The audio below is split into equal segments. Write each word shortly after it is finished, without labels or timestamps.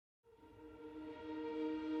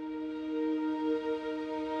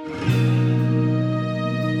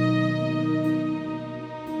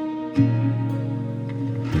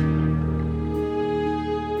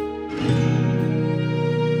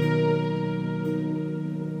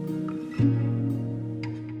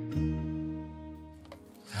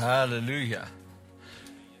Hallelujah.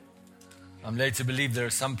 I'm led to believe there are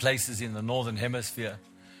some places in the northern hemisphere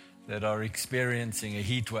that are experiencing a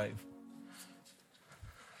heat wave.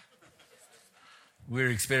 We're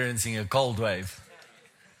experiencing a cold wave.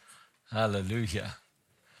 Hallelujah.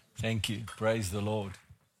 Thank you. Praise the Lord.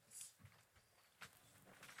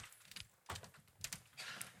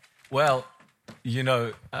 Well, you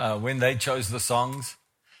know, when they chose the songs,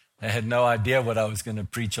 they had no idea what I was going to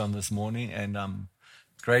preach on this morning, and I'm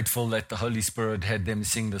grateful that the Holy Spirit had them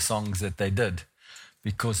sing the songs that they did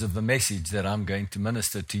because of the message that I'm going to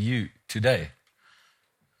minister to you today.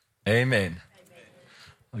 Amen. Amen.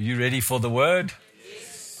 Are you ready for the word?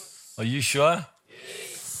 Yes. Are you sure?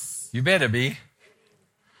 Yes. You better be.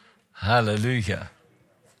 Hallelujah.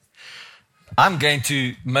 I'm going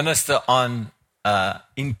to minister on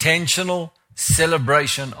intentional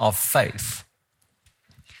celebration of faith.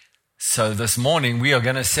 So this morning we are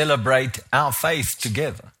going to celebrate our faith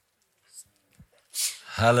together.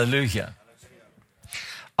 Hallelujah.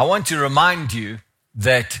 I want to remind you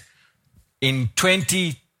that in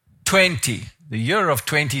 2020, the year of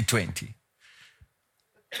 2020,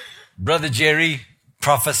 Brother Jerry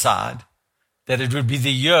prophesied that it would be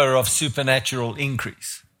the year of supernatural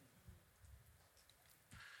increase.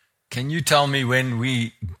 Can you tell me when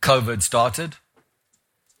COVID started?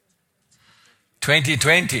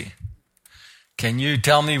 2020. Can you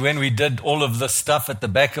tell me when we did all of this stuff at the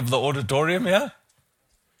back of the auditorium here?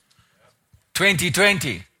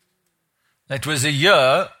 2020. That was a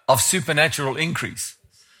year of supernatural increase.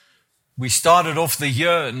 We started off the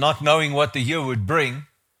year not knowing what the year would bring,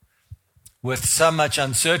 with so much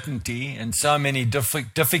uncertainty and so many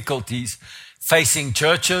difficulties facing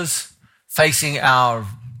churches, facing our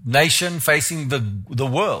nation, facing the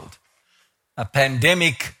world. A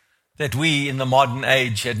pandemic that we in the modern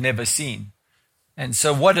age had never seen. And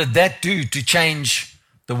so what did that do to change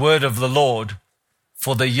the word of the Lord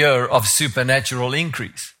for the year of supernatural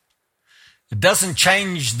increase? It doesn't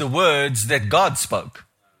change the words that God spoke.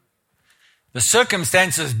 The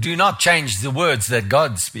circumstances do not change the words that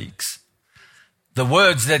God speaks. The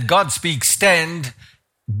words that God speaks stand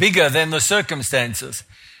bigger than the circumstances.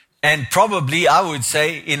 And probably, I would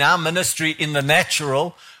say, in our ministry, in the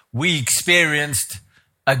natural, we experienced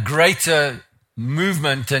a greater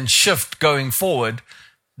movement and shift going forward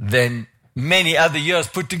than many other years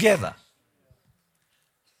put together.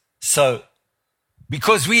 So,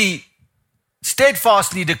 because we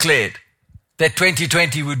steadfastly declared that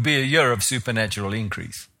 2020 would be a year of supernatural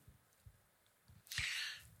increase.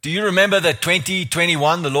 Do you remember that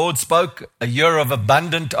 2021, the Lord spoke a year of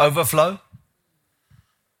abundant overflow?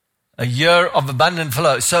 A year of abundant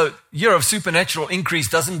flow. So, year of supernatural increase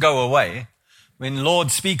doesn't go away. When Lord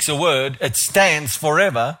speaks a word, it stands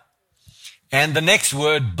forever, and the next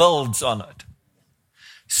word builds on it.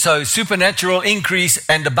 So supernatural increase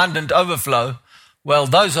and abundant overflow, well,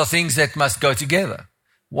 those are things that must go together.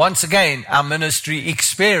 Once again, our ministry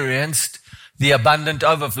experienced the abundant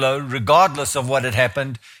overflow regardless of what had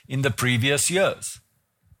happened in the previous years.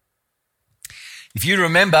 If you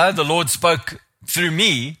remember, the Lord spoke through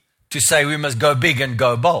me to say we must go big and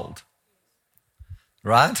go bold.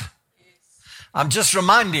 Right? I'm just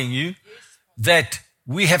reminding you that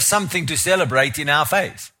we have something to celebrate in our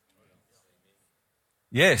faith.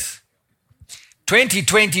 Yes.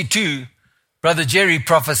 2022, Brother Jerry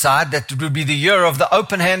prophesied that it would be the year of the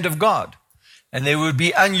open hand of God. And there would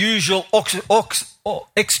be unusual,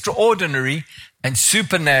 extraordinary, and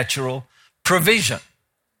supernatural provision.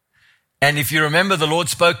 And if you remember, the Lord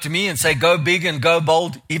spoke to me and said, go big and go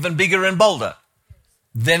bold, even bigger and bolder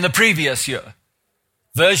than the previous year.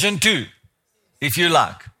 Version 2. If you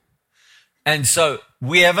like. And so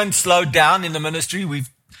we haven't slowed down in the ministry.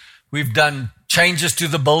 We've done changes to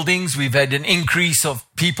the buildings. We've had an increase of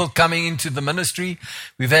people coming into the ministry.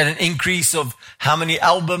 We've had an increase of how many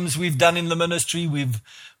albums we've done in the ministry.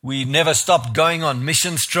 We never stopped going on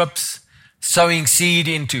mission trips, sowing seed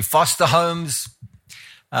into foster homes,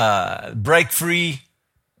 break free,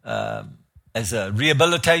 as a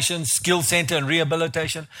rehabilitation, skill center and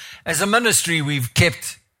rehabilitation. As a ministry, we've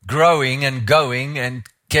kept growing and going and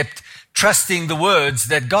kept trusting the words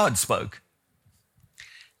that God spoke.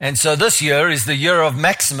 And so this year is the year of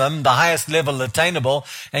maximum, the highest level attainable.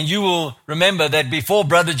 And you will remember that before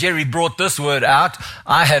Brother Jerry brought this word out,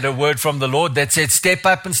 I had a word from the Lord that said, step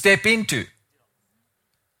up and step into.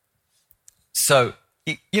 So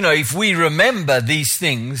if we remember these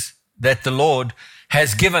things that the Lord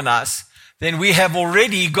has given us, then we have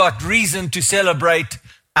already got reason to celebrate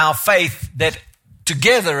our faith, that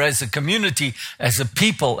together as a community, as a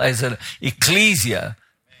people, as an ecclesia,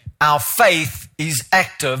 our faith is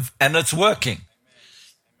active and it's working.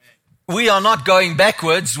 We are not going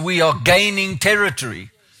backwards. We are gaining territory.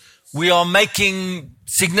 We are making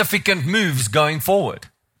significant moves going forward.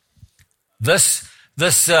 This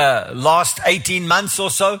last 18 months or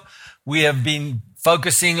so, we have been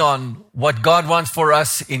focusing on what God wants for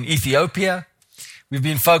us in Ethiopia. We've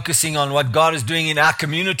been focusing on what God is doing in our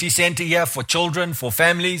community center here for children, for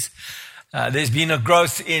families. There's been a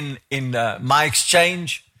growth in my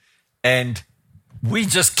exchange, and we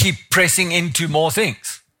just keep pressing into more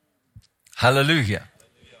things. Hallelujah.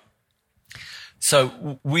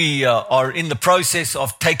 So we are in the process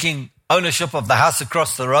of taking ownership of the house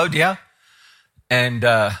across the road here, and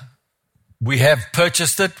we have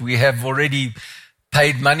purchased it. We have already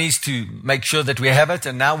paid monies to make sure that we have it,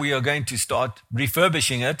 and now we are going to start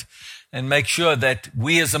refurbishing it and make sure that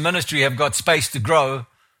we as a ministry have got space to grow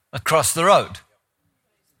across the road.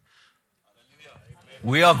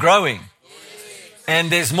 We are growing, and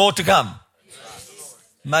there's more to come.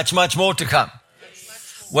 Much, much more to come.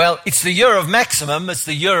 Well, it's the year of maximum. It's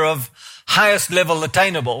the year of highest level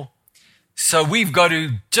attainable. So we've got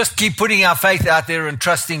to just keep putting our faith out there and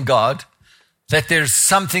trusting God that there's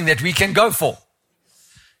something that we can go for.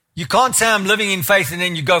 You can't say I'm living in faith and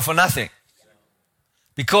then you go for nothing.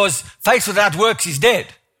 Because faith without works is dead.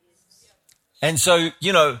 And so,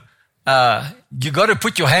 you got to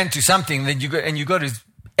put your hand to something, then you got to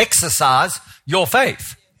exercise your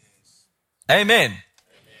faith. Amen.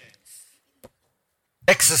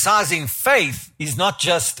 Exercising faith is not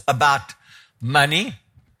just about money.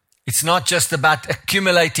 It's not just about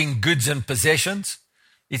accumulating goods and possessions.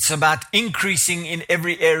 It's about increasing in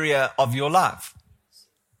every area of your life.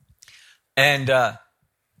 And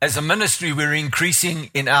as a ministry, we're increasing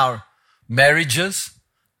in our marriages,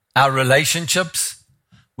 our relationships.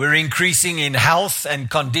 We're increasing in health and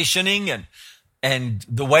conditioning and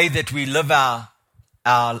the way that we live our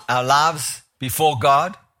lives before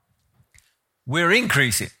God. We're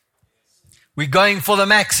increasing. We're going for the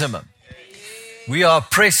maximum. We are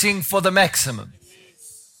pressing for the maximum.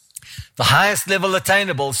 The highest level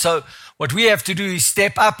attainable. So what we have to do is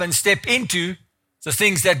step up and step into the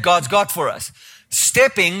things that God's got for us.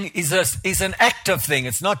 Stepping is an active thing.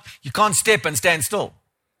 It's not, you can't step and stand still.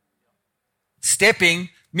 Stepping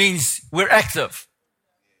means we're active.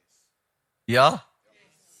 Yeah?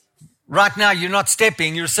 Right now, you're not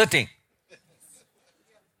stepping, you're sitting.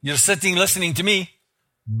 You're sitting listening to me,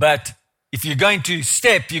 but if you're going to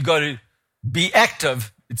step, you've got to be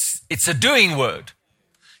active. It's a doing word.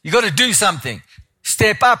 You've got to do something.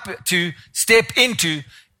 Step up to, step into,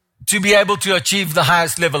 to be able to achieve the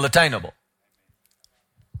highest level attainable.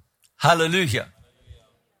 Hallelujah.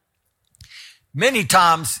 Many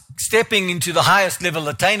times, stepping into the highest level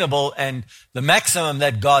attainable and the maximum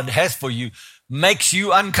that God has for you makes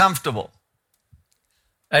you uncomfortable.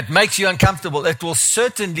 It makes you uncomfortable. It will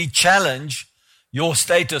certainly challenge your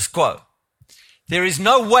status quo. There is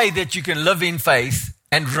no way that you can live in faith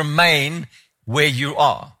and remain where you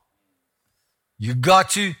are. You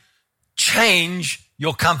got to change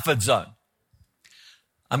your comfort zone.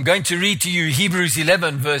 I'm going to read to you Hebrews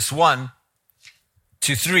 11 verse 1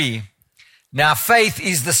 to 3. Now faith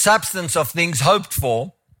is the substance of things hoped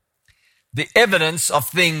for, the evidence of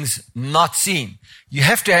things not seen. You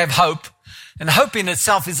have to have hope, and hope in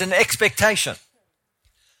itself is an expectation.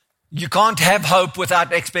 You can't have hope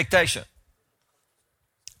without expectation.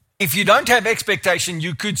 If you don't have expectation,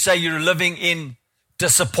 you could say you're living in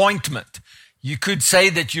disappointment. You could say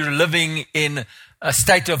that you're living in a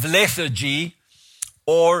state of lethargy,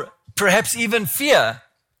 or perhaps even fear,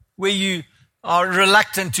 where you are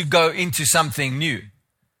reluctant to go into something new.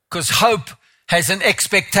 Because hope has an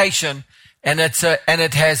expectation, and it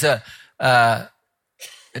has a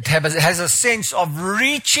sense of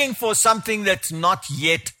reaching for something that's not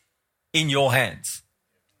yet in your hands.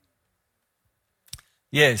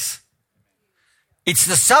 Yes. It's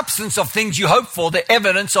the substance of things you hope for, the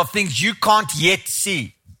evidence of things you can't yet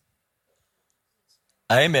see.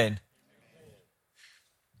 Amen.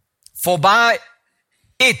 For by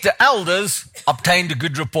it the elders obtained a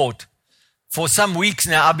good report. For some weeks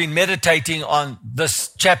now, I've been meditating on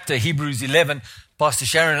this chapter, Hebrews 11. Pastor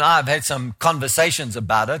Sharon and I have had some conversations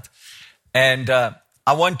about it. And I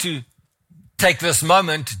want to take this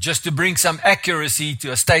moment just to bring some accuracy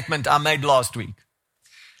to a statement I made last week.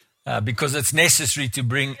 Because it's necessary to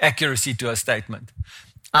bring accuracy to a statement.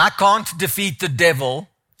 I can't defeat the devil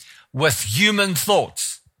with human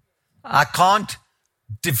thoughts. I can't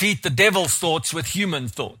defeat the devil's thoughts with human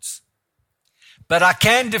thoughts. But I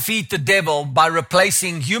can defeat the devil by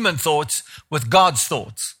replacing human thoughts with God's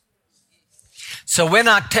thoughts. So when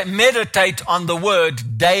I meditate on the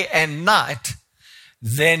word day and night,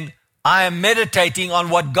 then I am meditating on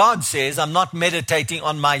what God says. I'm not meditating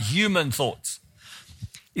on my human thoughts.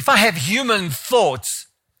 If I have human thoughts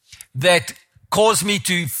that cause me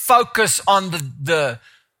to focus on the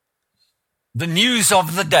news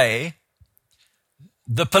of the day,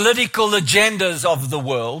 the political agendas of the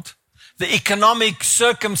world, the economic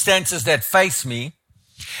circumstances that face me,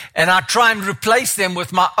 and I try and replace them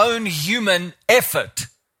with my own human effort,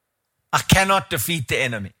 I cannot defeat the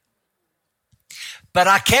enemy. But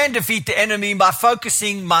I can defeat the enemy by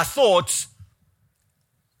focusing my thoughts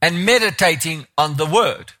and meditating on the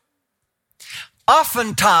word.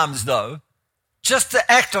 Oftentimes, though, just the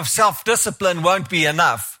act of self-discipline won't be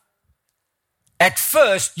enough. At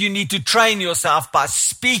first, you need to train yourself by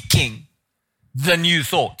speaking the new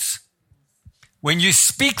thoughts. When you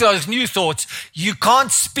speak those new thoughts, you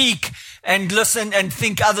can't speak and listen and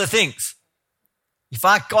think other things. If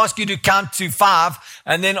I ask you to count to 5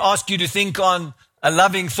 and then ask you to think on a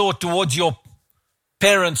loving thought towards your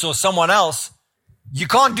parents or someone else, you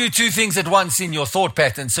can't do 2 things at once in your thought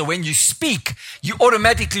pattern. So when you speak, you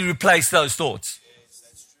automatically replace those thoughts.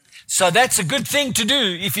 So that's a good thing to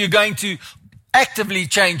do if you're going to actively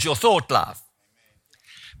change your thought life.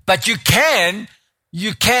 But you can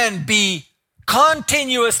be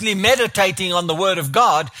continuously meditating on the word of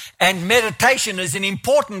God, and meditation is an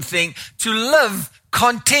important thing to live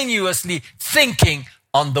continuously thinking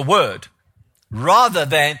on the word rather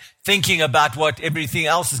than thinking about what everything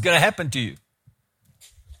else is going to happen to you.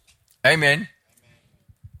 Amen.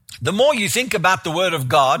 The more you think about the word of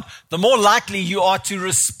God, the more likely you are to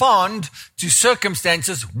respond to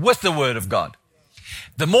circumstances with the word of God.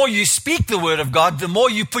 The more you speak the word of God, the more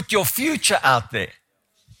you put your future out there.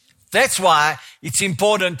 That's why it's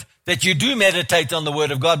important that you do meditate on the word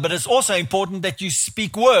of God, but it's also important that you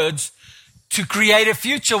speak words to create a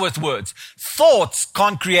future with words. Thoughts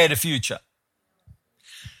can't create a future.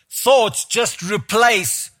 Thoughts just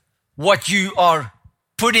replace what you are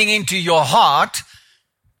putting into your heart,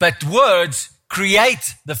 but words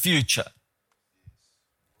create the future.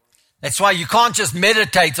 That's why you can't just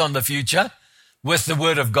meditate on the future with the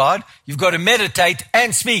word of God. You've got to meditate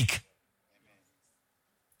and speak.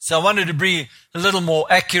 So I wanted to be a little more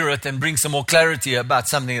accurate and bring some more clarity about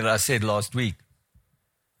something that I said last week.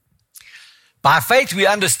 By faith, we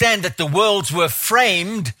understand that the worlds were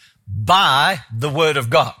framed by the word of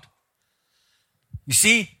God. You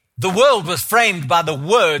see, the world was framed by the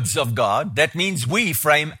words of God. That means we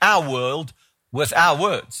frame our world with our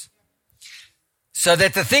words. So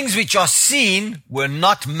that the things which are seen were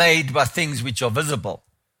not made by things which are visible.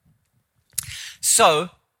 So,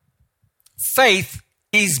 faith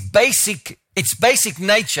is basic, its basic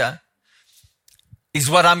nature is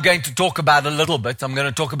what I'm going to talk about a little bit. I'm going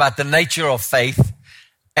to talk about the nature of faith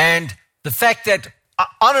and the fact that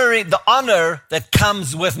honoring the honor that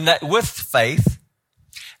comes with faith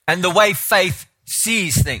and the way faith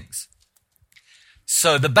sees things.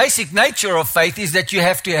 So the basic nature of faith is that you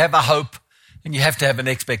have to have a hope and you have to have an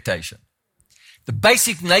expectation. The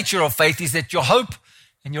basic nature of faith is that your hope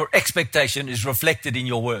and your expectation is reflected in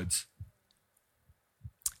your words.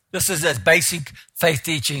 This is as basic faith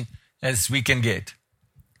teaching as we can get.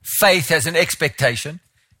 Faith has an expectation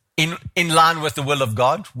in line with the will of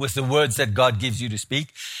God, with the words that God gives you to speak,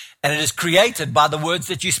 and it is created by the words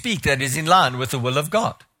that you speak that is in line with the will of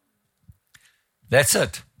God. That's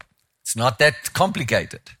it. It's not that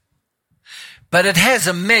complicated. But it has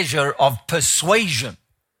a measure of persuasion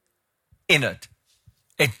in it.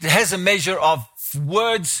 It has a measure of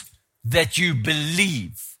words that you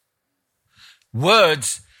believe.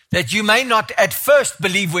 Words that you may not at first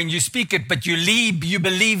believe when you speak it, but you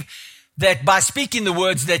believe that by speaking the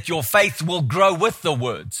words that your faith will grow with the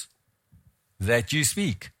words that you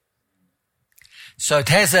speak. So it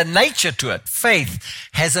has a nature to it. Faith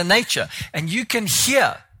has a nature. And you can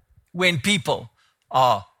hear when people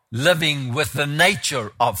are living with the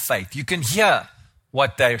nature of faith. You can hear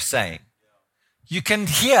what they're saying. You can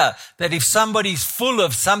hear that if somebody's full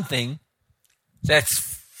of something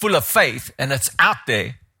that's full of faith and it's out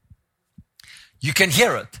there, you can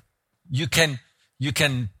hear it. You can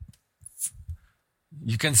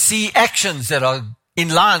see actions that are in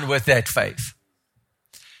line with that faith.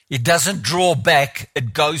 It doesn't draw back,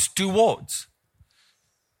 it goes towards.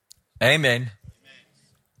 Amen.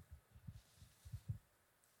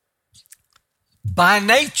 By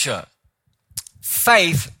nature,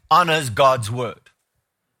 faith honors God's word.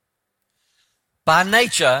 By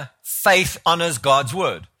nature, faith honors God's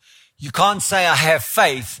word. You can't say I have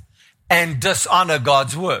faith and dishonor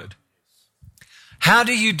God's word. How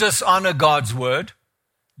do you dishonor God's word?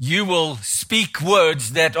 You will speak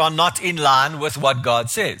words that are not in line with what God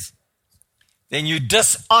says. Then you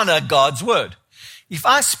dishonor God's word. If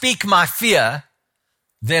I speak my fear,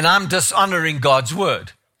 then I'm dishonoring God's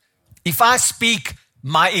word. If I speak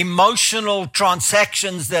my emotional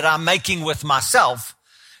transactions that I'm making with myself,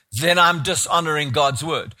 then I'm dishonoring God's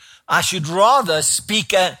word. I should rather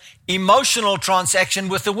speak an emotional transaction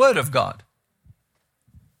with the word of God.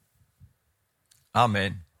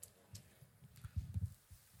 Amen.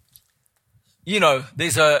 You know,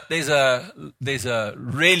 there's a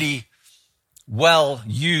really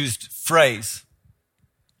well-used phrase.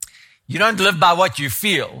 You don't live by what you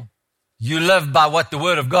feel. You live by what the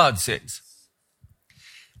word of God says.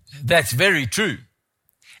 That's very true.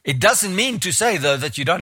 It doesn't mean to say, though, that you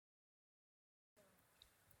don't.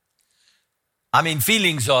 I mean,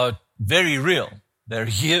 feelings are very real. They're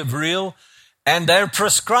real, and they're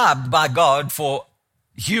prescribed by God for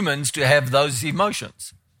humans to have those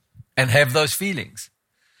emotions and have those feelings.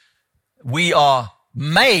 We are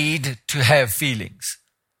made to have feelings.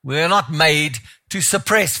 We are not made to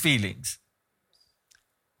suppress feelings.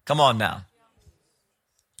 Come on now.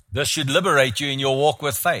 This should liberate you in your walk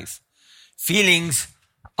with faith. Feelings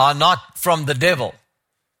are not from the devil.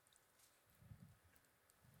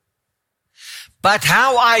 But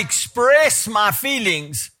how I express my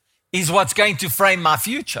feelings is what's going to frame my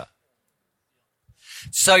future.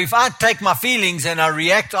 So if I take my feelings and I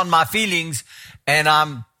react on my feelings and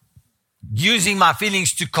I'm using my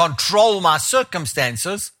feelings to control my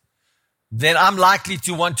circumstances, then I'm likely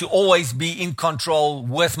to want to always be in control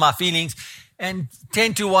with my feelings. And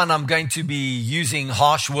 10 to 1, I'm going to be using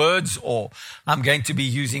harsh words, or I'm going to be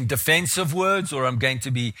using defensive words, or I'm going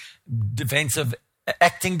to be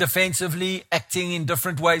acting defensively, acting in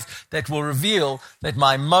different ways that will reveal that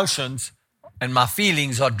my emotions and my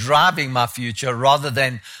feelings are driving my future rather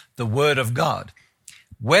than the word of God.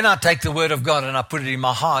 When I take the word of God and I put it in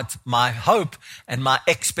my heart, my hope and my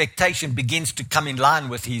expectation begins to come in line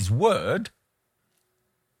with his word,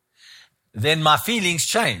 then my feelings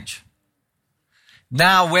change.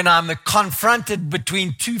 Now, when I'm confronted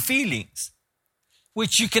between two feelings,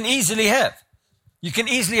 which you can easily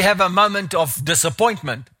have a moment of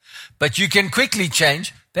disappointment, but you can quickly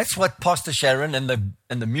change. That's what Pastor Sharon and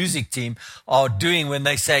the music team are doing when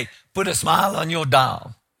they say, put a smile on your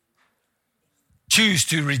dial. Choose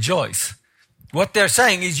to rejoice. What they're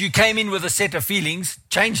saying is you came in with a set of feelings,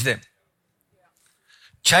 change them.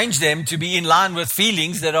 Change them to be in line with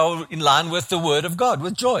feelings that are in line with the word of God,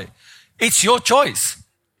 with joy. It's your choice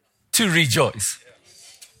to rejoice.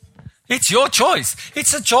 It's your choice.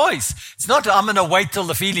 It's a choice. It's not, I'm going to wait till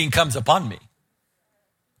the feeling comes upon me.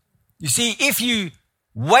 You see, if you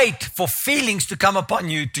wait for feelings to come upon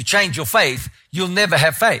you to change your faith, you'll never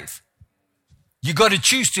have faith. You got to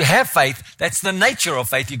choose to have faith. That's the nature of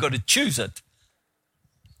faith. You got to choose it.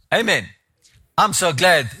 Amen. I'm so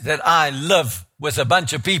glad that I live with a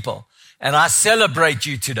bunch of people, and I celebrate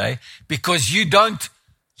you today because you don't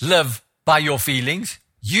live by your feelings.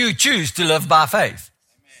 You choose to live by faith.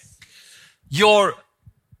 Your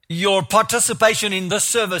participation in this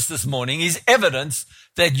service this morning is evidence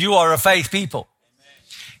that you are a faith people.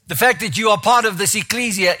 The fact that you are part of this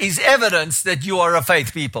ecclesia is evidence that you are a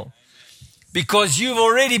faith people. Because you've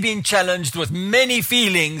already been challenged with many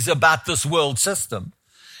feelings about this world system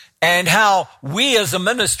and how we as a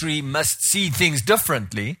ministry must see things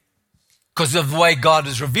differently because of the way God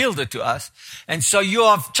has revealed it to us. And so you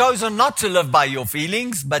have chosen not to live by your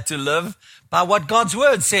feelings, but to live by what God's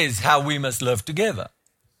word says, how we must live together.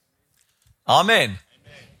 Amen.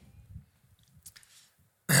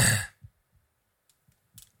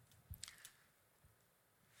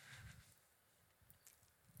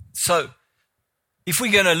 So, if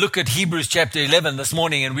we're going to look at Hebrews chapter 11 this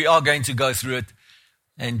morning, and we are going to go through it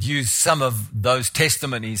and use some of those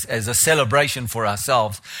testimonies as a celebration for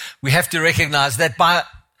ourselves, we have to recognize that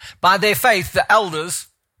by their faith, the elders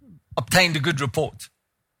obtained a good report.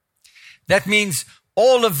 That means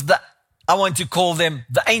all of I want to call them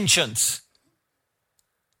the ancients,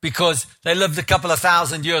 because they lived a couple of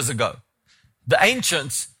thousand years ago. The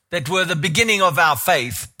ancients that were the beginning of our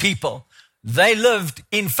faith people, they lived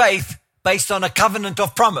in faith based on a covenant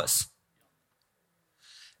of promise.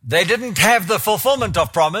 They didn't have the fulfillment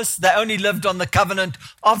of promise. They only lived on the covenant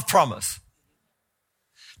of promise.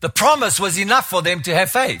 The promise was enough for them to have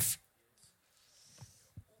faith.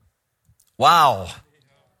 Wow.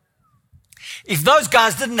 If those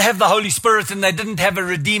guys didn't have the Holy Spirit and they didn't have a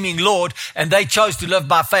redeeming Lord and they chose to live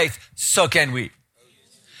by faith, so can we.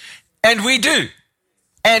 And we do.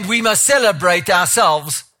 And we must celebrate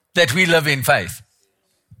ourselves that we live in faith.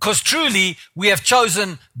 Because truly, we have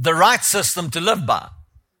chosen the right system to live by.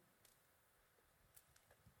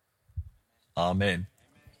 Amen.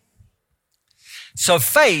 So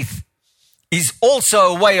faith is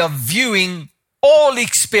also a way of viewing all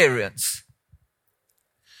experience.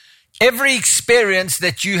 Every experience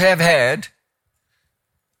that you have had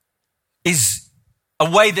is a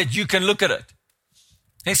way that you can look at it.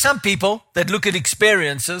 There's some people that look at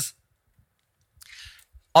experiences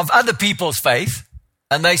of other people's faith,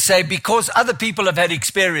 and they say, because other people have had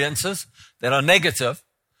experiences that are negative,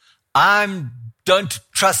 I'm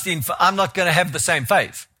not going to have the same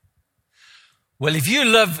faith. Well, if you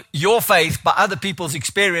live your faith by other people's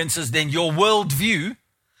experiences, then your worldview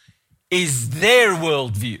is their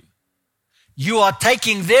worldview. You are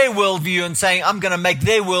taking their worldview and saying, I'm going to make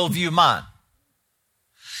their worldview mine.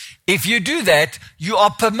 If you do that, you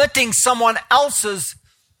are permitting someone else's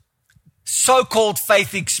so-called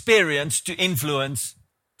faith experience to influence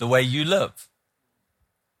the way you live.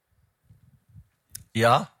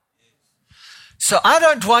 Yeah? So I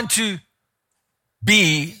don't want to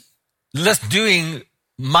be doing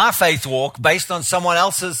my faith walk based on someone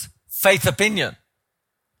else's faith opinion.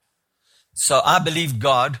 So I believe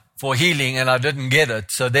God for healing and I didn't get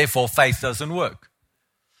it, so therefore faith doesn't work.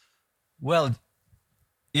 Well,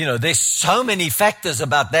 there's so many factors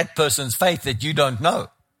about that person's faith that you don't know.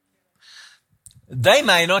 They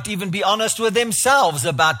may not even be honest with themselves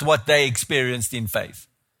about what they experienced in faith.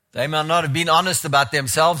 They may not have been honest about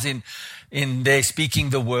themselves in their speaking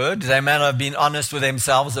the word. They may not have been honest with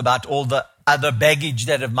themselves about all the other baggage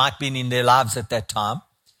that might have been in their lives at that time.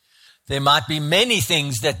 There might be many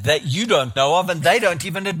things that you don't know of, and they don't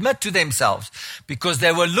even admit to themselves because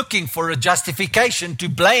they were looking for a justification to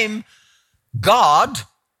blame God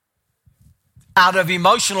out of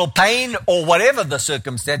emotional pain or whatever the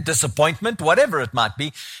circumstance, disappointment, whatever it might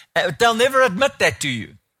be. They'll never admit that to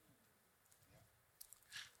you.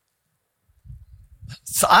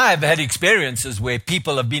 So I've had experiences where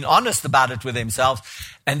people have been honest about it with themselves,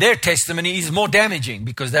 and their testimony is more damaging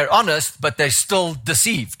because they're honest, but they're still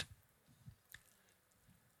deceived.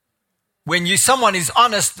 When someone is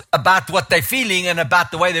honest about what they're feeling and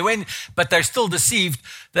about the way they went, but they're still deceived,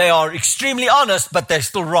 they are extremely honest, but they're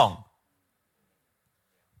still wrong.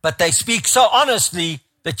 But they speak so honestly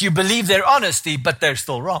that you believe their honesty, but they're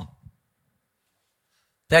still wrong.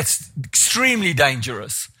 That's extremely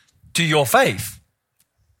dangerous to your faith.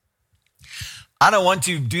 I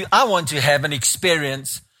want to have an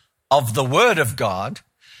experience of the Word of God,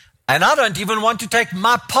 and I don't even want to take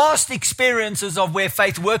my past experiences of where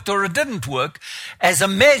faith worked or it didn't work as a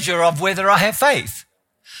measure of whether I have faith.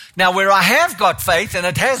 Now, where I have got faith and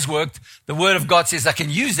it has worked, the Word of God says I can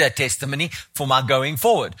use that testimony for my going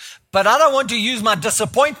forward. But I don't want to use my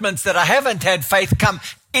disappointments that I haven't had faith come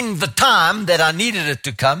in the time that I needed it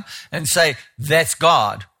to come and say, that's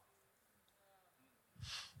God.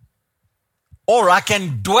 Or I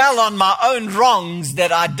can dwell on my own wrongs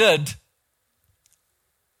that I did.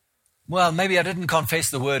 Well, maybe I didn't confess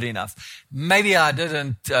the word enough. Maybe I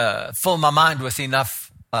didn't fill my mind with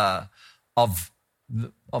enough of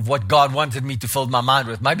what God wanted me to fill my mind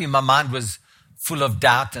with. Maybe my mind was full of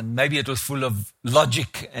doubt, and maybe it was full of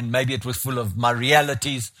logic, and maybe it was full of my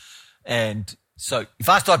realities. And so if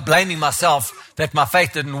I start blaming myself that my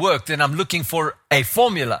faith didn't work, then I'm looking for a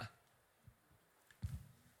formula.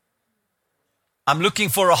 I'm looking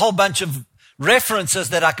for a whole bunch of references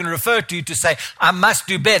that I can refer to say, I must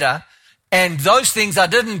do better. And those things I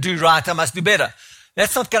didn't do right, I must do better.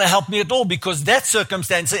 That's not going to help me at all, because that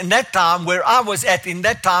circumstance in that time where I was at in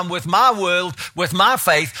that time with my world, with my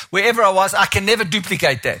faith, wherever I was, I can never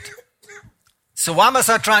duplicate that. So why must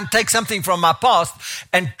I try and take something from my past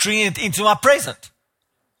and bring it into my present?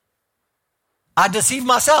 I deceive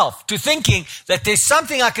myself to thinking that there's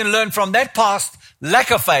something I can learn from that past lack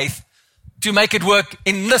of faith to make it work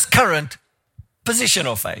in this current position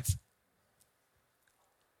of faith.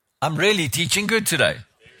 I'm really teaching good today.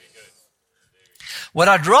 What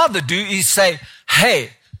I'd rather do is say,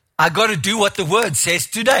 hey, I got to do what the word says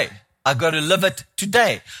today. I got to live it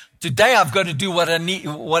today. Today I've got to do what I need,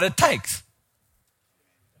 what it takes.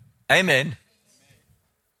 Amen.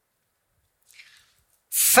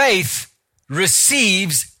 Faith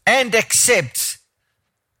receives and accepts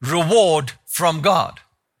reward from God.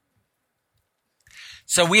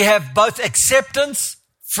 So we have both acceptance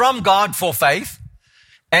from God for faith,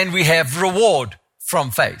 and we have reward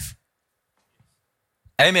from faith.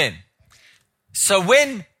 Amen. So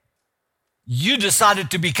when you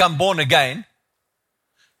decided to become born again,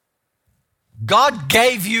 God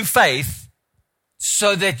gave you faith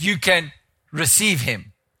so that you can receive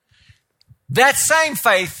him. That same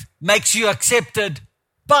faith makes you accepted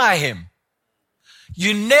by him.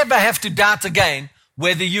 You never have to doubt again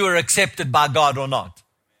whether you are accepted by God or not.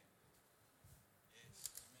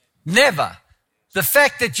 Never. The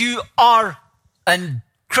fact that you are a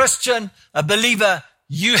Christian, a believer,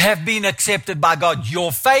 you have been accepted by God.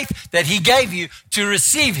 Your faith that he gave you to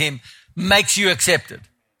receive him makes you accepted.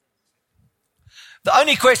 The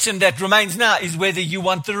only question that remains now is whether you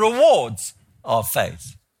want the rewards of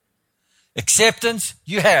faith. Acceptance,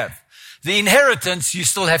 you have. The inheritance, you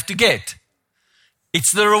still have to get.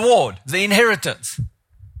 It's the reward, the inheritance.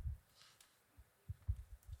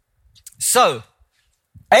 So,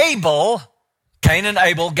 Cain and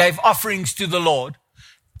Abel gave offerings to the Lord.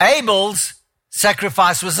 Abel's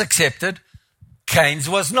sacrifice was accepted. Cain's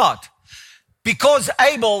was not. Because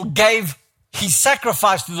Abel gave his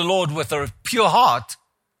sacrifice to the Lord with a pure heart,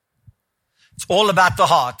 it's all about the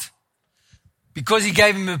heart. Because he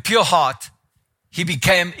gave him a pure heart,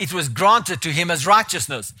 it was granted to him as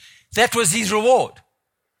righteousness. That was his reward.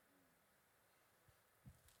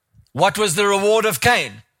 What was the reward of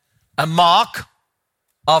Cain? A mark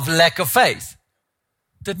of lack of faith.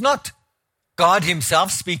 Did not God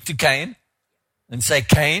himself speak to Cain and say,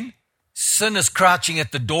 Cain, sin is crouching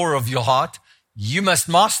at the door of your heart. You must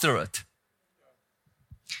master it.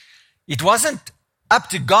 It wasn't up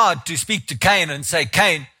to God to speak to Cain and say,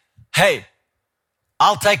 Cain, hey,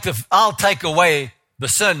 I'll take away the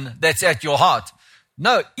sin that's at your heart.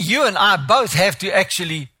 No, you and I both have to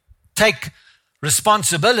actually take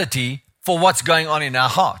responsibility for what's going on in our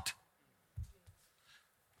heart.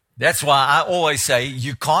 That's why I always say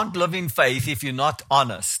you can't live in faith if you're not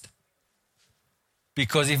honest.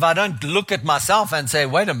 Because if I don't look at myself and say,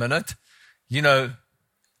 wait a minute, hey,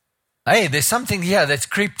 there's something here that's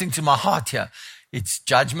creeped into my heart here. It's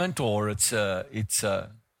judgment, or it's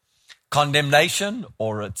condemnation,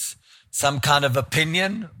 or it's some kind of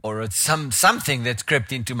opinion, or it's something that's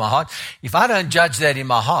crept into my heart. If I don't judge that in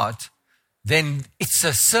my heart, then it's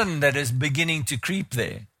a sin that is beginning to creep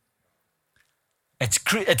there. It's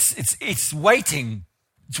waiting.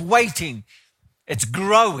 It's waiting. It's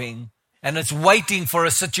growing, and it's waiting for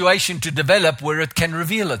a situation to develop where it can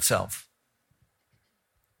reveal itself.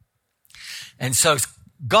 And so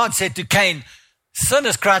God said to Cain, sin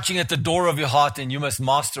is crouching at the door of your heart and you must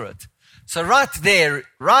master it. So right there,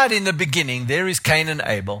 right in the beginning, there is Cain and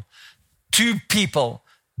Abel, two people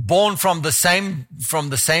born from the same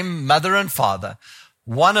mother and father.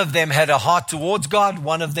 One of them had a heart towards God,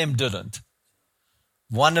 one of them didn't.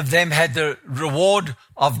 One of them had the reward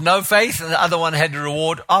of no faith, and the other one had the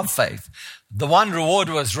reward of faith. The one reward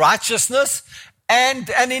was righteousness and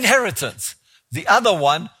an inheritance. The other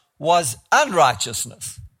one was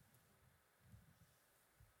unrighteousness.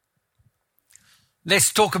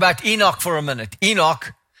 Let's talk about Enoch for a minute.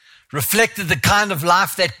 Enoch reflected the kind of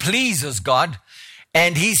life that pleases God,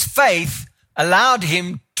 and his faith allowed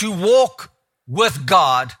him to walk with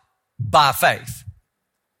God by faith.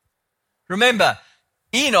 Remember,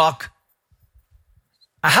 Enoch,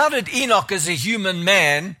 how did Enoch as a human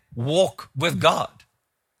man walk with God?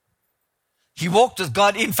 He walked with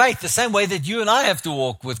God in faith, the same way that you and I have to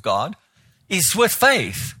walk with God is with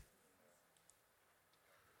faith.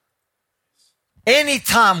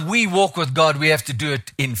 Anytime we walk with God, we have to do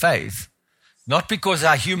it in faith. Not because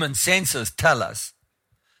our human senses tell us,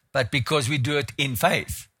 but because we do it in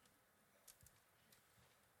faith.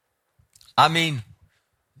 I mean,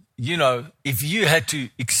 if you had to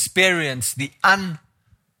experience the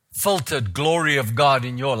unfiltered glory of God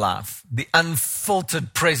in your life, the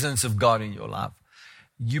unfiltered presence of God in your life,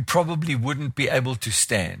 you probably wouldn't be able to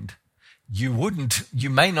stand. You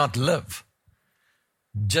may not live,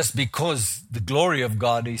 just because the glory of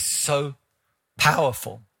God is so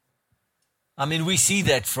powerful. I mean, we see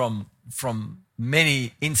that from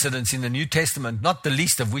many incidents in the New Testament, not the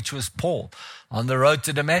least of which was Paul on the road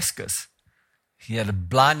to Damascus. He had a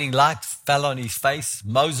blinding light fell on his face.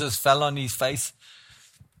 Moses fell on his face.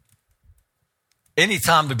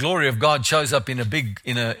 Anytime the glory of God shows up in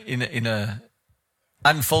a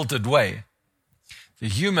unfiltered way, the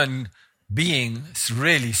human being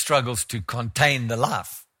really struggles to contain the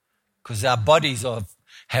life because our bodies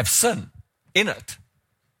have sin in it,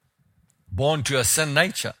 born to a sin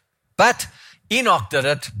nature. But Enoch did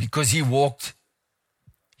it because he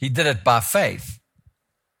did it by faith.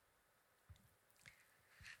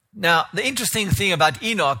 Now, the interesting thing about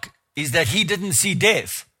Enoch is that he didn't see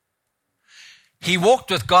death. He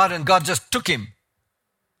walked with God and God just took him.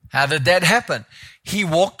 How did that happen? He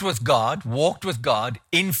walked with God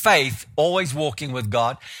in faith, always walking with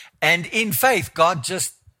God. And in faith, God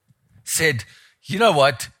just said, you know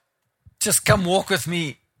what? Just come walk with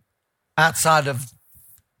me outside of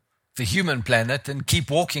the human planet and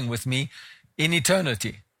keep walking with me in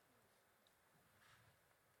eternity.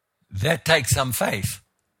 That takes some faith.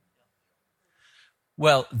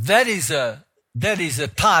 Well, that is a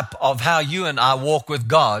type of how you and I walk with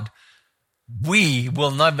God. We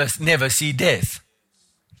will never see death.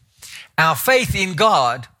 Our faith in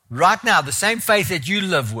God, right now, the same faith that you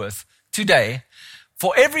live with today,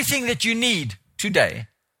 for everything that you need today,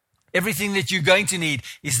 everything that you're going to need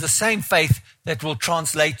is the same faith that will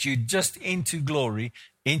translate you just into glory,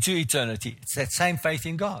 into eternity. It's that same faith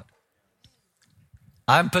in God.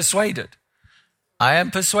 I am persuaded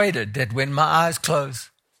that when my eyes close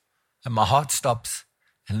and my heart stops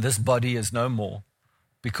and this body is no more,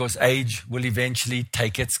 because age will eventually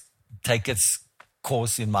take its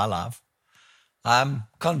course in my life, I'm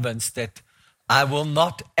convinced that I will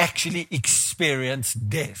not actually experience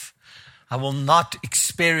death. I will not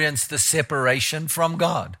experience the separation from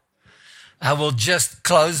God. I will just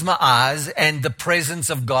close my eyes and the presence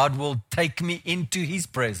of God will take me into his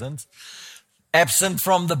presence, absent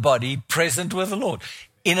from the body, present with the Lord.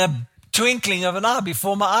 In a twinkling of an eye,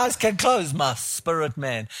 before my eyes can close, my spirit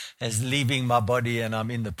man is leaving my body and I'm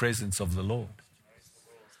in the presence of the Lord.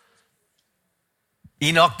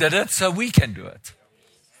 Enoch did it, so we can do it.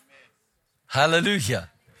 Hallelujah.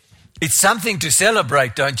 It's something to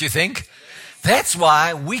celebrate, don't you think? That's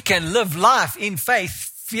why we can live life in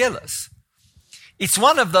faith fearless. It's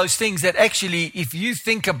one of those things that actually, if you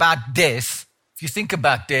think about death, you think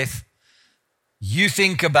about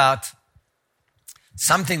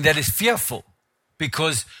something that is fearful,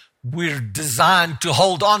 because we're designed to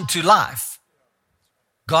hold on to life.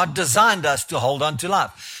 God designed us to hold on to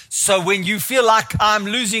life. So when you feel like I'm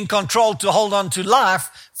losing control to hold on to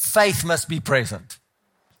life, faith must be present.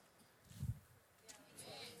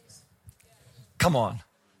 Come on.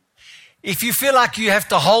 If you feel like you have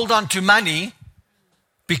to hold on to money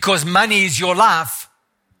because money is your life,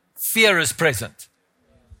 fear is present.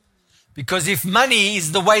 Because if money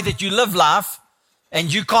is the way that you live life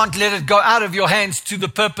and you can't let it go out of your hands to the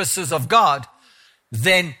purposes of God,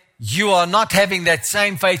 then you are not having that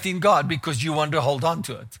same faith in God because you want to hold on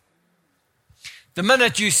to it. The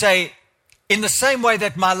minute you say, in the same way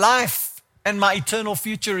that my life and my eternal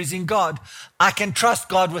future is in God, I can trust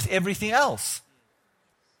God with everything else.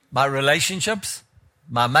 My relationships,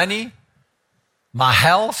 my money, my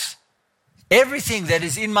health, everything that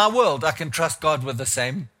is in my world, I can trust God with the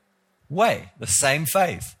same way, the same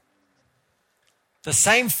faith. The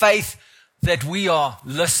same faith that we are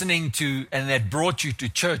listening to and that brought you to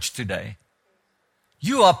church today.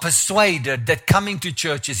 You are persuaded that coming to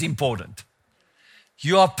church is important.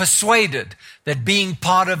 You are persuaded that being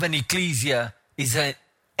part of an ecclesia is an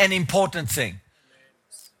important thing.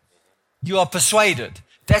 You are persuaded.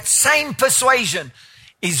 That same persuasion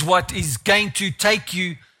is what is going to take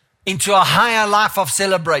you into a higher life of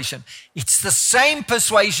celebration. It's the same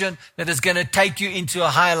persuasion that is going to take you into a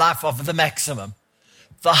higher life of the maximum,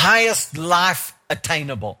 the highest life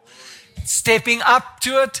attainable. Stepping up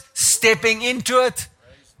to it, stepping into it.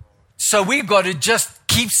 So we've got to just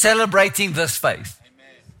keep celebrating this faith.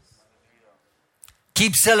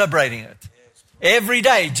 Keep celebrating it. Every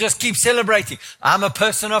day, just keep celebrating. I'm a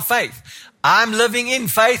person of faith. I'm living in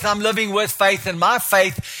faith. I'm living with faith. And my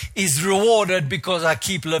faith is rewarded because I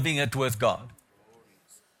keep living it with God.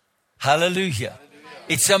 Hallelujah.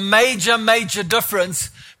 It's a major, major difference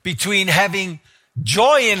between having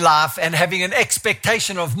joy in life and having an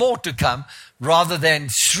expectation of more to come rather than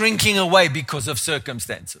shrinking away because of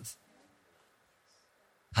circumstances.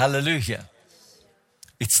 Hallelujah.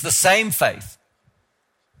 It's the same faith.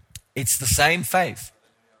 It's the same faith.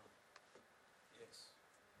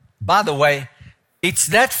 By the way, it's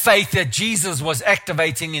that faith that Jesus was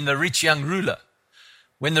activating in the rich young ruler.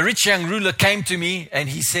 When the rich young ruler came to me and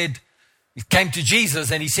he came to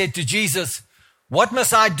Jesus and he said to Jesus, what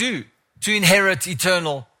must I do to inherit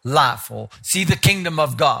eternal life or see the kingdom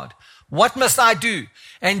of God? What must I do?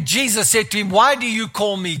 And Jesus said to him, why do you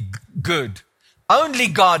call me good? Only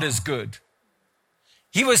God is good.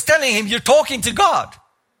 He was telling him, you're talking to God.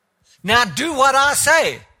 Now do what I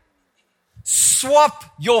say.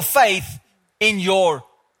 Swap your faith in your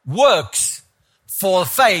works for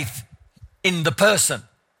faith in the person.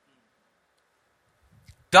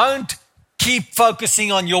 Don't keep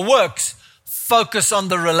focusing on your works. Focus on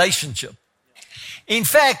the relationship. In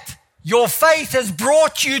fact, your faith has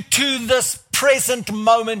brought you to this present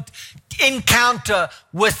moment encounter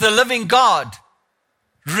with the living God.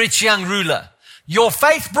 rich young ruler. Your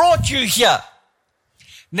faith brought you here.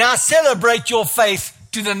 Now celebrate your faith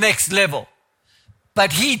to the next level.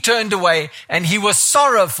 But he turned away and he was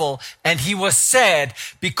sorrowful and he was sad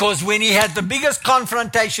because when he had the biggest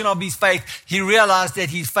confrontation of his faith, he realized that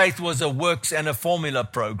his faith was a works and a formula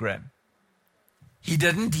program. He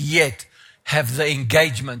didn't yet have the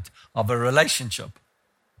engagement of a relationship.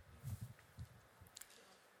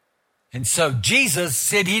 And so Jesus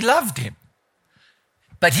said he loved him.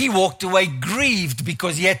 But he walked away grieved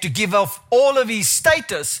because he had to give off all of his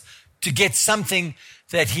status to get something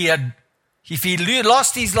that he had. If he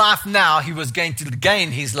lost his life now, he was going to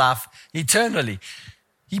gain his life eternally.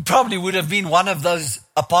 He probably would have been one of those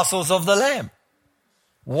apostles of the Lamb.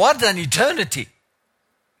 What an eternity.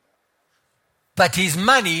 But his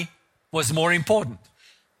money was more important.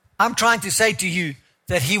 I'm trying to say to you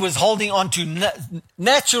that he was holding on to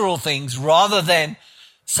natural things rather than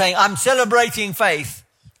saying, I'm celebrating faith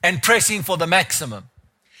and pressing for the maximum,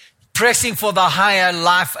 pressing for the higher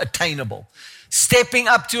life attainable, stepping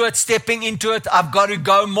up to it, stepping into it. I've got to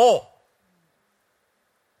go more.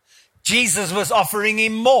 Jesus was offering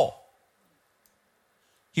him more.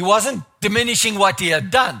 He wasn't diminishing what he had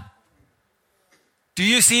done. Do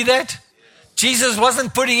you see that? Jesus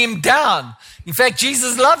wasn't putting him down. In fact,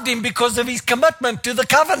 Jesus loved him because of his commitment to the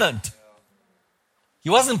covenant. He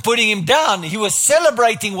wasn't putting him down. He was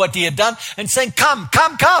celebrating what he had done and saying, come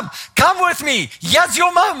with me. Here's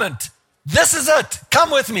your moment. This is it.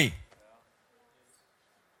 Come with me.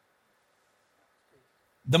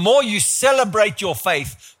 The more you celebrate your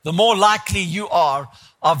faith, the more likely you are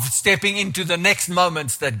of stepping into the next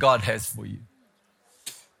moments that God has for you.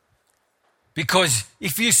 Because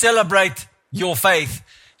if you celebrate your faith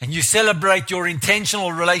and you celebrate your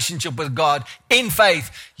intentional relationship with God in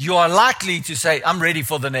faith, you are likely to say, I'm ready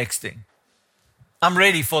for the next thing. I'm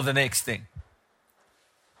ready for the next thing.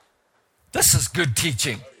 This is good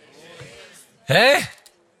teaching. Hey?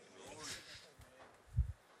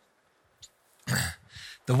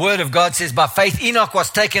 The word of God says, by faith Enoch was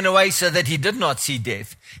taken away so that he did not see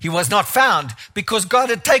death. He was not found because God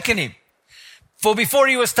had taken him. For before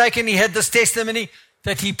he was taken, he had this testimony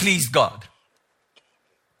that he pleased God.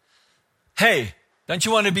 Hey, don't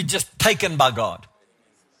you want to be just taken by God?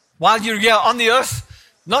 While you're here on the earth,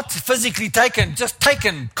 not physically taken, just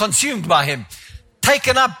taken, consumed by him.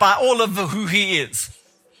 Taken up by all of who he is.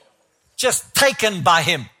 Just taken by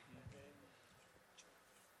him.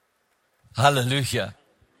 Hallelujah.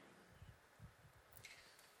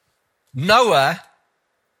 Noah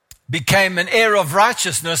became an heir of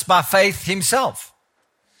righteousness by faith himself.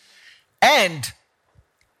 And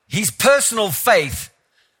his personal faith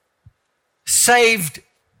saved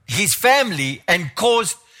his family and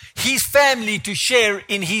caused his family to share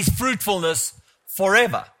in his fruitfulness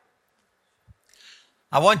forever.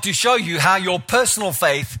 I want to show you how your personal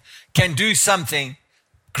faith can do something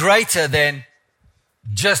greater than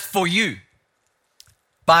just for you.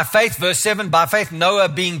 By faith, verse 7, by faith Noah,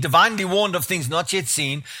 being divinely warned of things not yet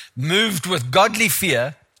seen, moved with godly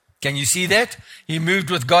fear. Can you see that? He moved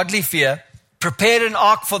with godly fear, prepared an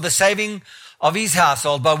ark for the saving of his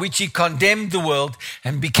household, by which he condemned the world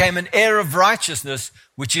and became an heir of righteousness,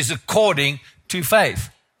 which is according to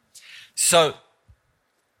faith. So,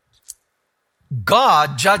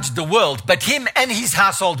 God judged the world, but him and his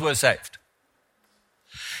household were saved.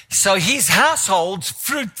 So his household's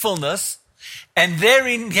fruitfulness and their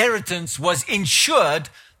inheritance was ensured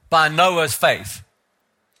by Noah's faith.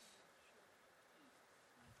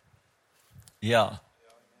 Yeah.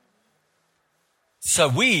 So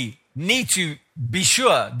we need to be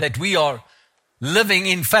sure that we are living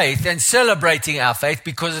in faith and celebrating our faith,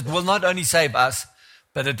 because it will not only save us,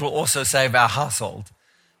 but it will also save our household.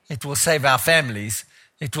 It will save our families.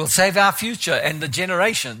 It will save our future and the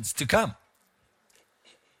generations to come.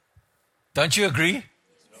 Don't you agree?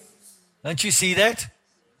 Don't you see that?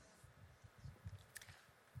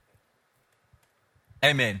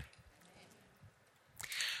 Amen.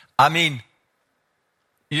 I mean,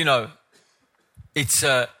 you know, it's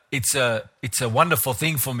a wonderful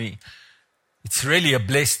thing for me. It's really a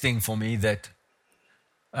blessed thing for me that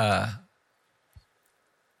I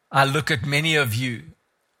look at many of you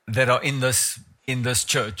that are in this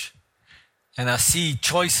church, and I see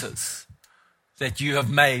choices that you have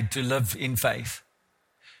made to live in faith.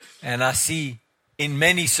 And I see in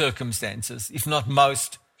many circumstances, if not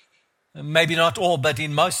most, maybe not all, but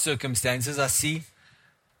in most circumstances, I see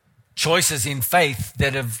choices in faith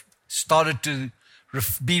that have started to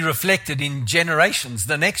be reflected in generations,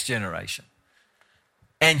 the next generation.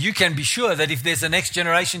 And you can be sure that if there's a next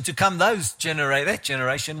generation to come, that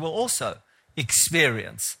generation will also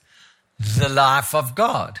experience the life of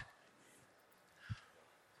God.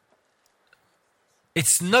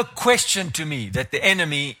 It's no question to me that the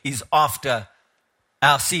enemy is after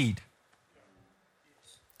our seed.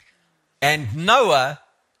 And Noah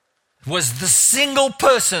was the single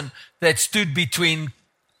person that stood between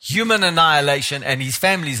human annihilation and his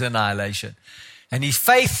family's annihilation. And his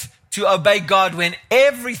faith to obey God when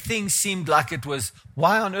everything seemed like it was,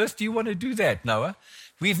 why on earth do you want to do that, Noah?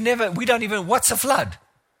 What's a flood?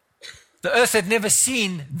 The earth had never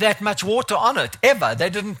seen that much water on it, ever.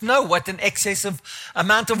 They didn't know what an excessive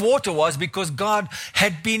amount of water was because God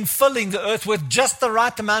had been filling the earth with just the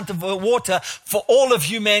right amount of water for all of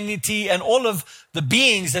humanity and all of the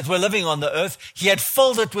beings that were living on the earth. He had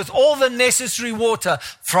filled it with all the necessary water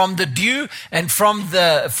from the dew and from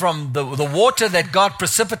the water that God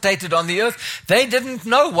precipitated on the earth. They didn't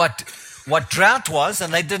know what drought was,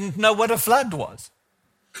 and they didn't know what a flood was.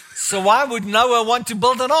 So why would Noah want to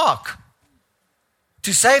build an ark?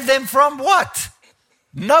 To save them from what?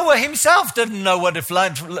 Noah himself didn't know what a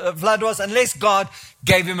flood was unless God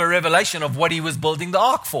gave him a revelation of what he was building the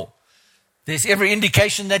ark for. There's every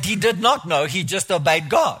indication that he did not know. He just obeyed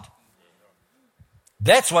God.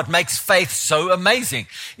 That's what makes faith so amazing,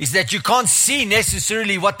 is that you can't see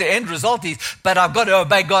necessarily what the end result is, but I've got to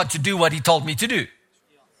obey God to do what he told me to do.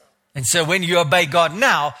 And so when you obey God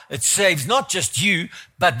now, it saves not just you,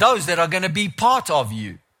 but those that are going to be part of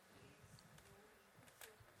you.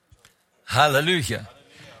 Hallelujah.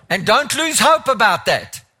 And don't lose hope about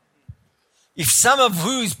that. If some of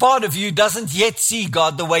who's part of you doesn't yet see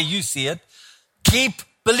God the way you see it, keep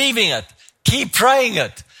believing it. Keep praying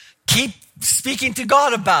it. Keep speaking to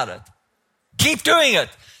God about it. Keep doing it.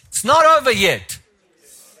 It's not over yet.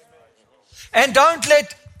 And don't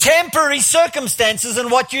let temporary circumstances and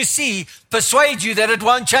what you see persuade you that it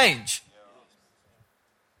won't change.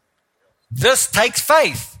 This takes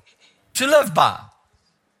faith to live by.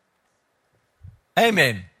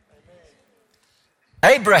 Amen.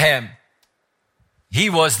 Abraham, he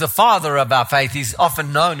was the father of our faith. He's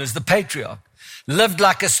often known as the patriarch. Lived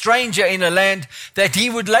like a stranger in a land that he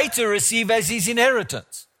would later receive as his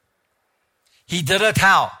inheritance. He did it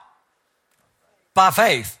how? By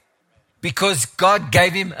faith. Because God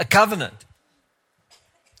gave him a covenant.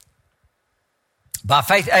 By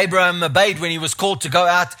faith, Abraham obeyed when he was called to go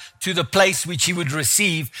out to the place which he would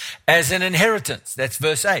receive as an inheritance. That's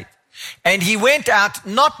verse 8. And he went out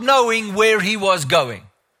not knowing where he was going.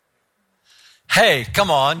 Hey, come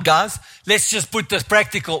on, guys. Let's just put this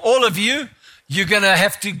practical. All of you, you're going to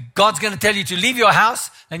have to, God's going to tell you to leave your house,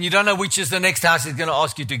 and you don't know which is the next house he's going to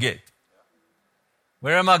ask you to get.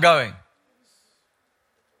 Where am I going?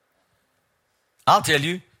 I'll tell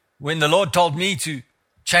you, when the Lord told me to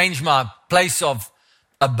change my place of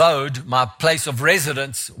abode, my place of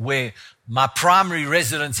residence, where my primary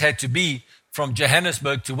residence had to be from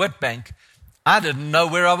Johannesburg to Witbank, I didn't know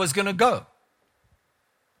where I was going to go.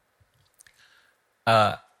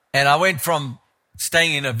 And I went from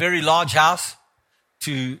staying in a very large house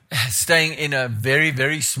to staying in a very,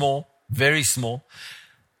 very small,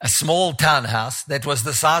 a small townhouse that was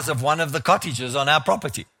the size of one of the cottages on our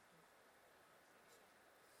property.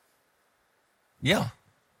 Yeah.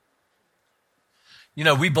 You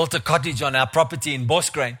know, we built a cottage on our property in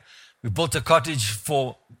Bosgrain. We built a cottage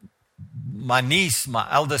for my niece, my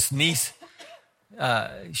eldest niece.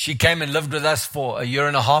 She came and lived with us for a year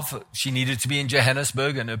and a half. She needed to be in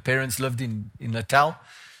Johannesburg, and her parents lived in Natal.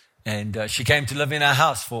 And she came to live in our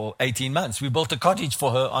house for 18 months. We built a cottage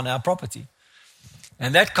for her on our property.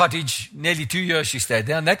 And that cottage, nearly 2 years she stayed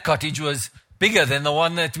there, and that cottage was bigger than the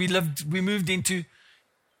one that we moved into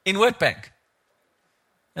in Witbank.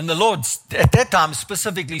 And the Lord at that time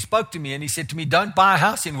specifically spoke to me, and he said to me, don't buy a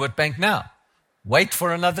house in Witbank now. Wait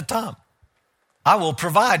for another time. I will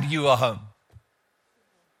provide you a home.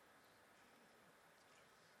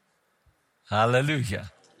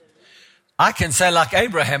 Hallelujah. I can say like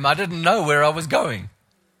Abraham, I didn't know where I was going.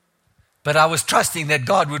 But I was trusting that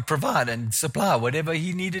God would provide and supply whatever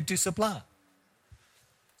he needed to supply.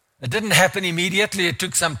 It didn't happen immediately. It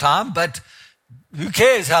took some time, but who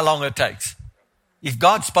cares how long it takes? If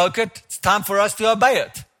God spoke it, it's time for us to obey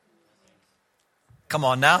it. Come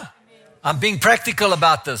on now. I'm being practical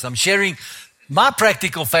about this. I'm sharing my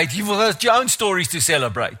practical faith. You've got your own stories to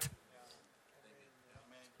celebrate.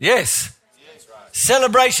 Yes.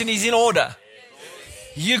 Celebration is in order.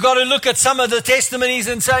 You got to look at some of the testimonies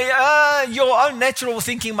and say, your own natural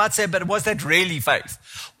thinking might say, but was that really faith?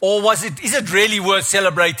 Or is it really worth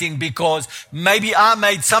celebrating because maybe I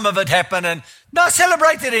made some of it happen? And no,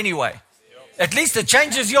 celebrate it anyway. At least it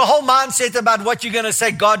changes your whole mindset about what you're going to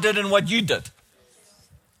say God did and what you did.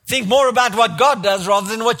 Think more about what God does rather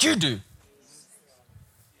than what you do.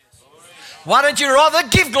 Why don't you rather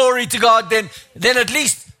give glory to God then at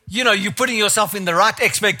least, you're putting yourself in the right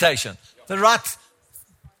expectation, the right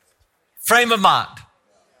frame of mind.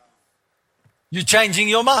 You're changing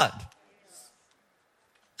your mind.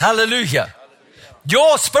 Hallelujah.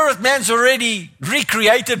 Your spirit man's already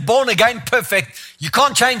recreated, born again, perfect. You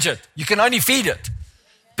can't change it. You can only feed it.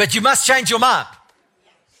 But you must change your mind.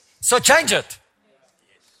 So change it.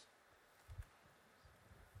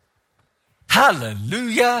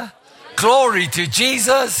 Hallelujah. Glory to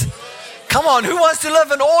Jesus. Come on, who wants to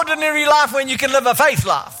live an ordinary life when you can live a faith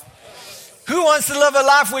life? Who wants to live a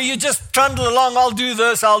life where you just trundle along, I'll do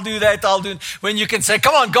this, I'll do that, when you can say,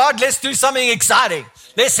 come on, God, let's do something exciting.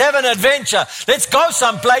 Let's have an adventure. Let's go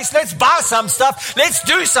someplace. Let's buy some stuff. Let's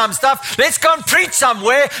do some stuff. Let's go and preach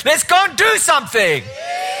somewhere. Let's go and do something.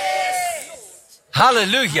 Yes.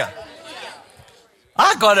 Hallelujah.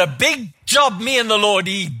 I got a big job, me and the Lord.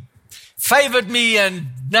 He favored me, and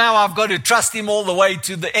now I've got to trust him all the way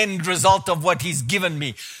to the end result of what he's given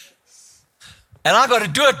me. And I got to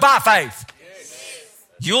do it by faith.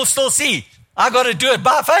 You'll still see. I got to do it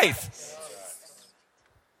by faith.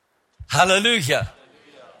 Hallelujah.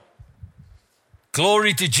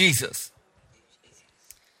 Glory to Jesus.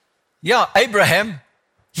 Yeah, Abraham,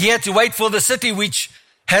 he had to wait for the city which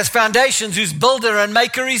has foundations, whose builder and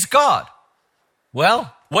maker is God.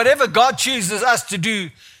 Well, whatever God chooses us to do,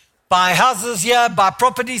 by houses here, by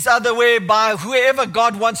properties otherwhere, by whoever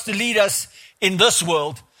God wants to lead us in this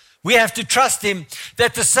world, we have to trust him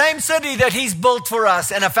that the same city that he's built for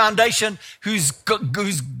us, and a foundation whose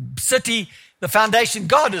city, the foundation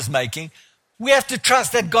God is making, we have to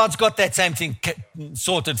trust that God's got that same thing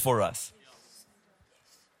sorted for us.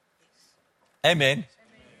 Amen.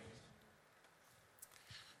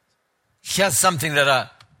 Here's something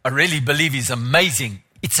that I really believe is amazing.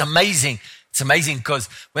 It's amazing. It's amazing because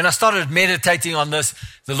when I started meditating on this,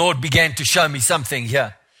 the Lord began to show me something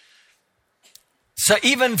here. So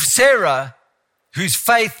even Sarah,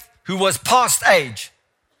 who was past age,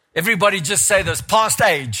 everybody just say this, past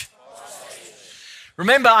age.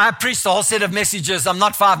 Remember, I preached a whole set of messages. I'm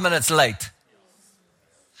not 5 minutes late.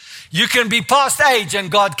 You can be past age and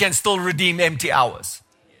God can still redeem empty hours.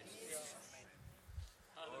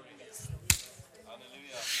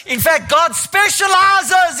 In fact, God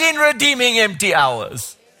specializes in redeeming empty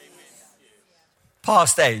hours.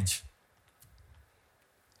 Past age.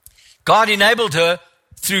 God enabled her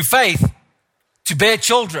through faith to bear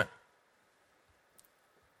children.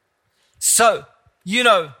 So,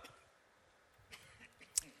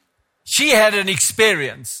 she had an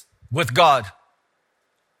experience with God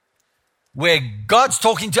where God's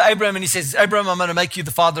talking to Abraham and he says, Abraham, I'm going to make you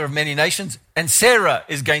the father of many nations. And Sarah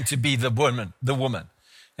is going to be the woman.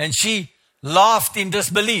 And she laughed in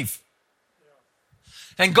disbelief.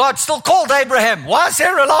 And God still called Abraham. Why is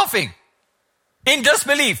Sarah laughing? In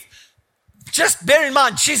disbelief. Just bear in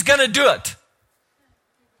mind, she's going to do it.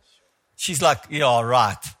 She's like, yeah,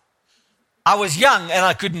 right. I was young and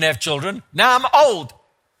I couldn't have children. Now I'm old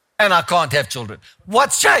and I can't have children.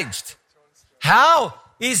 What's changed? How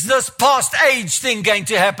is this past age thing going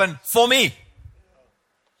to happen for me?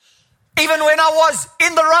 Even when I was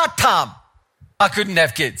in the right time, I couldn't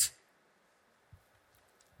have kids.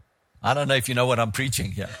 I don't know if you know what I'm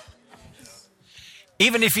preaching here.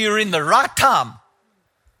 Even if you're in the right time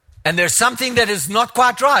and there's something that is not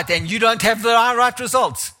quite right and you don't have the right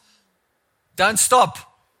results, don't stop.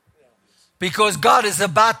 Because God is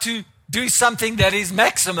about to do something that is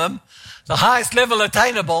maximum, the highest level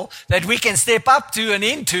attainable that we can step up to and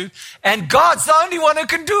into, and God's the only one who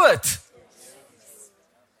can do it.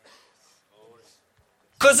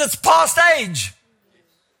 Because it's past age.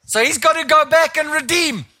 So he's got to go back and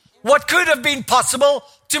redeem what could have been possible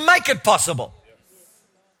to make it possible.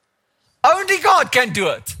 Only God can do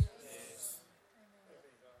it.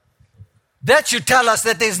 That should tell us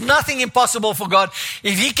that there's nothing impossible for God.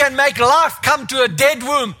 If he can make life come to a dead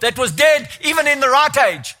womb that was dead even in the right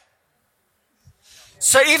age.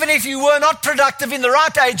 So even if you were not productive in the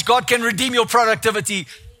right age, God can redeem your productivity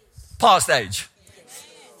past age.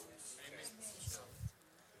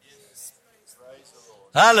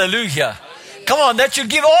 Hallelujah. Come on, that should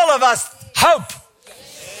give all of us hope.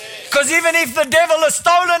 Because even if the devil has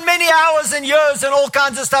stolen many hours and years and all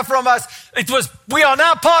kinds of stuff from us, we are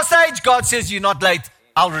now past age. God says, you're not late.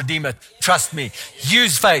 I'll redeem it. Trust me.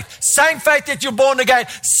 Use faith. Same faith that you're born again.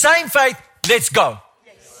 Same faith. Let's go.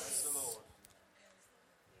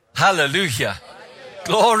 Hallelujah.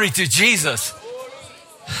 Glory to Jesus.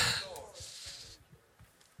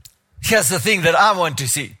 Here's the thing that I want to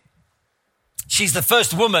see. She's the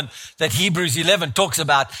first woman that Hebrews 11 talks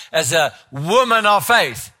about as a woman of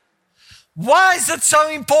faith. Why is it so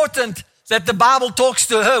important that the Bible talks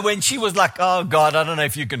to her when she was like, oh God, I don't know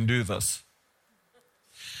if you can do this.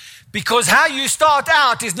 Because how you start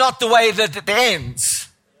out is not the way that it ends.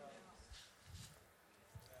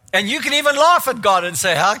 And you can even laugh at God and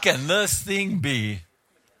say, how can this thing be?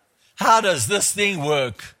 How does this thing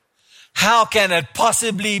work? How can it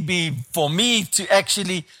possibly be for me to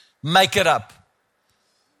actually make it up?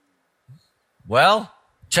 Well,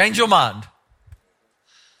 change your mind.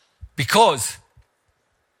 Because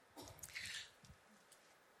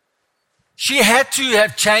she had to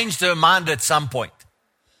have changed her mind at some point.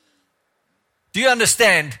 Do you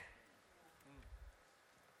understand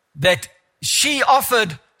that she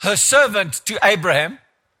offered her servant to Abraham?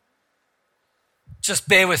 Just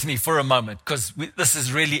bear with me for a moment, because this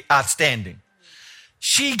is really outstanding.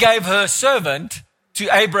 She gave her servant to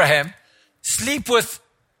Abraham, sleep with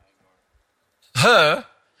her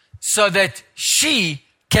so that she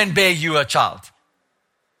can bear you a child.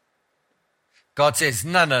 God says,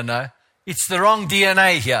 no. It's the wrong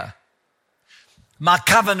DNA here. My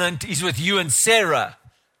covenant is with you and Sarah.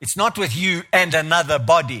 It's not with you and another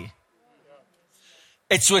body.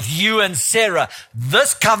 It's with you and Sarah.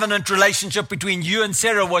 This covenant relationship between you and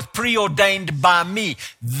Sarah was preordained by me.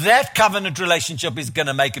 That covenant relationship is going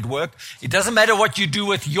to make it work. It doesn't matter what you do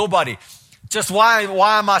with your body. Just why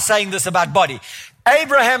am I saying this about body?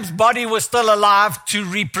 Abraham's body was still alive to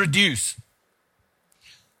reproduce.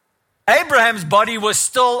 Abraham's body was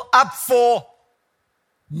still up for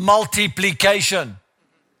multiplication.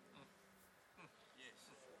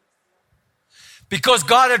 Because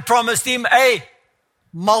God had promised him a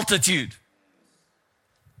multitude.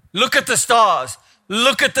 Look at the stars.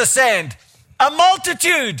 Look at the sand. A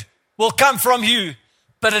multitude will come from you.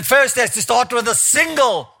 But at first it has to start with a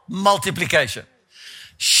single multiplication.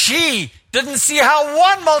 She didn't see how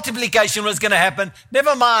one multiplication was going to happen.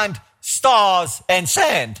 Never mind stars and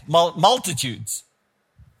sand, multitudes.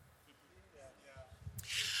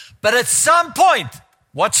 But at some point,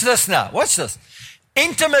 watch this now, watch this.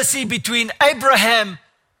 Intimacy between Abraham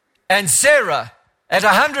and Sarah at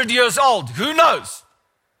 100 years old, who knows?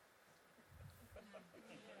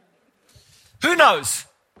 Who knows?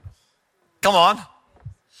 Come on.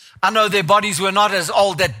 I know their bodies were not as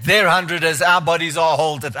old at their 100 as our bodies are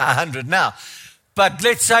old at 100 now. But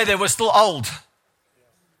let's say they were still old.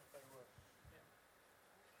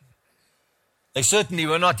 They certainly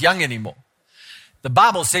were not young anymore. The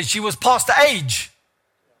Bible says she was past age.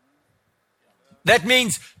 That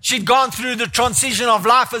means she'd gone through the transition of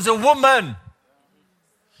life as a woman.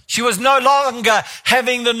 She was no longer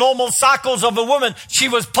having the normal cycles of a woman. She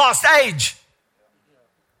was past age.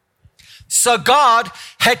 So God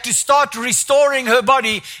had to start restoring her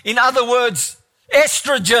body. In other words,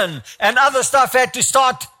 estrogen and other stuff had to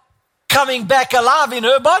start coming back alive in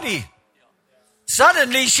her body.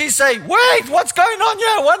 Suddenly she say, wait, what's going on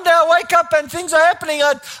here? One day I wake up and things are happening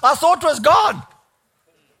I thought was gone.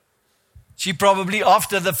 She probably,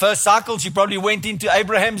 after the first cycle, she probably went into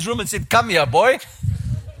Abraham's room and said, come here, boy.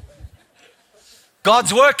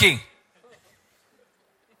 God's working.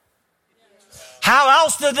 How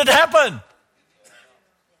else did it happen?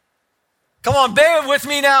 Come on, bear with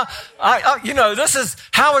me now. This is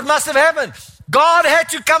how it must have happened. God had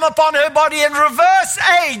to come upon her body and reverse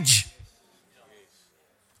age.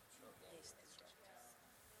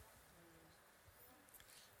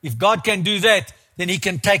 If God can do that, then he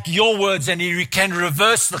can take your words and he can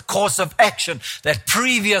reverse the course of action that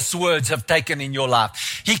previous words have taken in your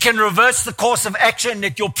life. He can reverse the course of action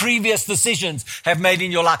that your previous decisions have made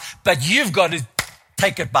in your life. But you've got to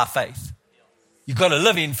take it by faith. You've got to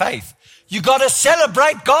live in faith. You've got to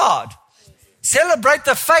celebrate God. Celebrate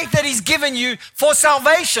the faith that he's given you for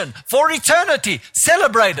salvation, for eternity.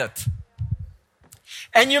 Celebrate it.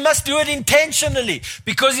 And you must do it intentionally.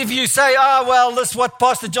 Because if you say, this is what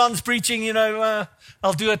Pastor John's preaching,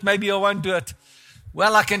 I'll do it, maybe I won't do it.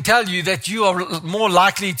 Well, I can tell you that you are more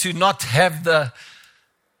likely to not have the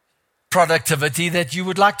productivity that you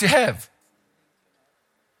would like to have.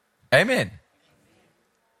 Amen.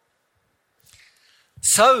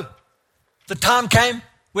 So, the time came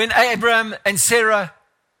when Abraham and Sarah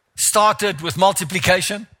started with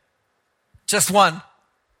multiplication. Just one.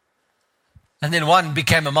 And then one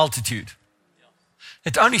became a multitude.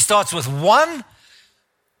 It only starts with one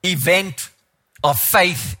event of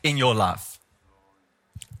faith in your life.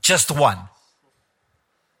 Just one.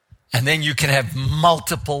 And then you can have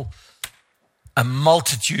a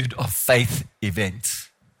multitude of faith events.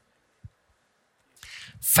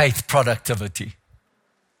 Faith productivity.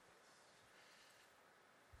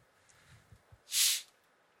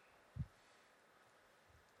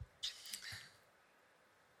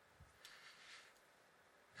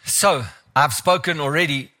 So, I've spoken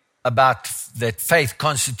already about that faith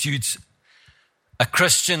constitutes a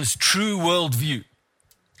Christian's true worldview.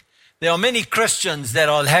 There are many Christians that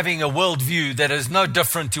are having a worldview that is no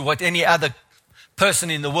different to what any other person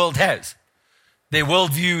in the world has. Their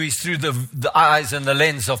worldview is through the eyes and the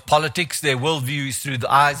lens of politics. Their worldview is through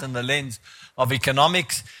the eyes and the lens of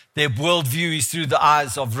economics. Their worldview is through the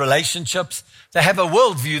eyes of relationships. They have a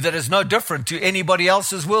worldview that is no different to anybody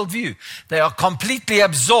else's worldview. They are completely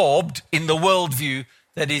absorbed in the worldview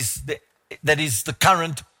that is the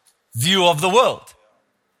current view of the world.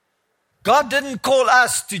 God didn't call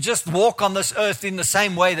us to just walk on this earth in the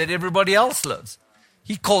same way that everybody else lives.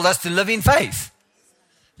 He called us to live in faith.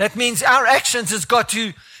 That means our actions has got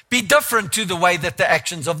to be different to the way that the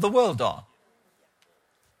actions of the world are.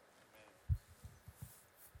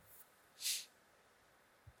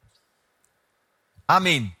 I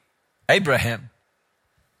mean, Abraham,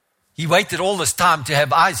 he waited all this time to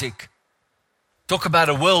have Isaac. Talk about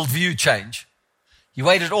a worldview change. He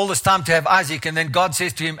waited all this time to have Isaac, and then God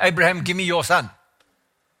says to him, Abraham, give me your son.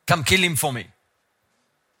 Come kill him for me.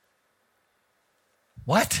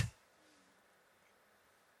 What?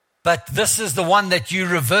 But this is the one that you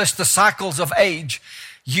reverse the cycles of age.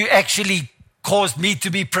 You actually caused me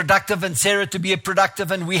to be productive and Sarah to be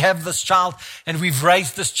productive, and we have this child, and we've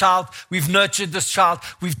raised this child, we've nurtured this child,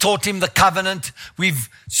 we've taught him the covenant, we've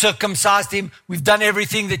circumcised him, we've done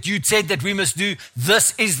everything that you said that we must do.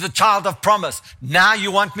 This is the child of promise. Now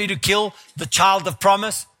you want me to kill the child of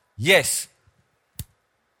promise? Yes.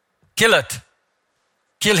 Kill it.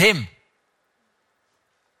 Kill him.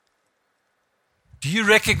 Do you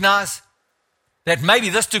recognize that maybe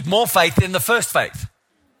this took more faith than the first faith?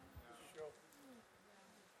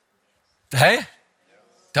 Hey?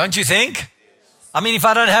 Don't you think? I mean, if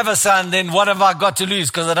I don't have a son, then what have I got to lose?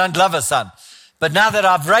 Because I don't love a son. But now that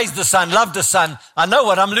I've raised a son, loved a son, I know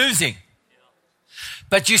what I'm losing.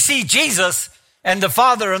 But you see, Jesus and the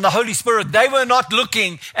Father and the Holy Spirit, they were not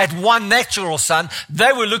looking at one natural son.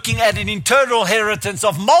 They were looking at an eternal inheritance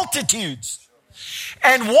of multitudes.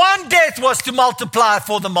 And one death was to multiply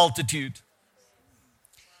for the multitude.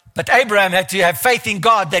 But Abraham had to have faith in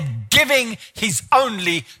God that giving his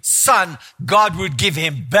only son, God would give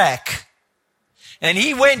him back. And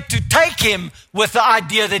he went to take him with the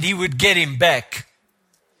idea that he would get him back.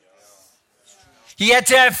 He had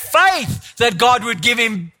to have faith that God would give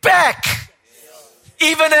him back.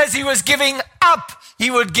 Even as he was giving up,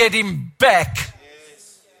 he would get him back.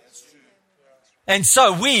 And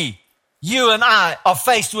so you and I are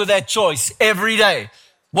faced with that choice every day.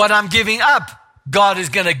 What I'm giving up, God is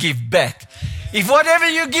going to give back. If whatever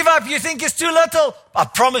you give up you think is too little, I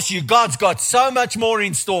promise you, God's got so much more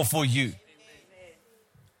in store for you.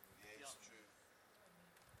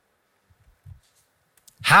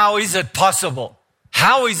 How is it possible?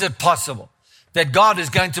 How is it possible that God is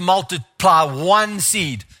going to multiply one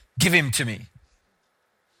seed? Give him to me.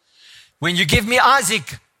 When you give me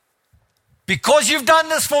Isaac, because you've done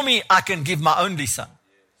this for me, I can give my only son.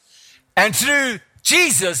 And through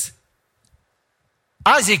Jesus,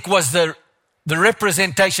 Isaac was the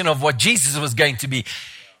representation of what Jesus was going to be.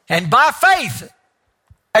 And by faith,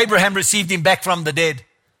 Abraham received him back from the dead.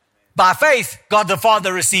 By faith, God the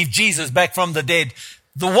Father received Jesus back from the dead.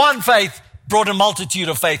 The one faith brought a multitude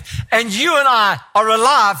of faith. And you and I are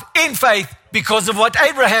alive in faith because of what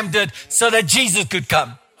Abraham did so that Jesus could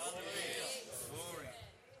come.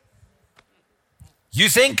 You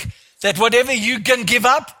think that whatever you can give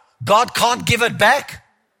up, God can't give it back?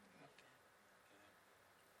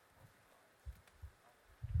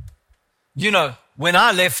 You know, when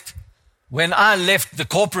I left the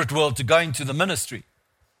corporate world to go into the ministry,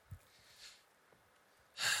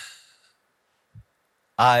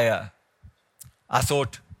 I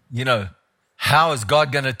thought, you know, how is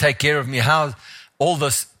God going to take care of me? How all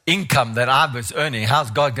this income that I was earning,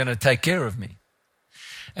 how's God going to take care of me?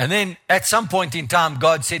 And then at some point in time,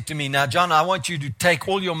 God said to me, now, John, I want you to take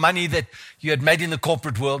all your money that you had made in the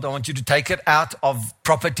corporate world. I want you to take it out of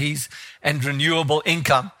properties and renewable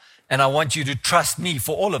income. And I want you to trust me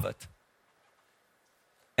for all of it.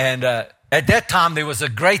 And at that time, there was a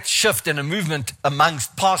great shift and a movement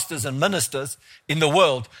amongst pastors and ministers in the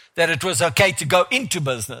world that it was okay to go into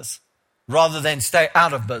business rather than stay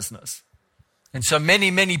out of business. And so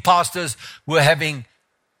many pastors were having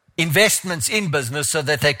investments in business so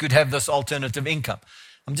that they could have this alternative income.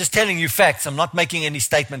 I'm just telling you facts. I'm not making any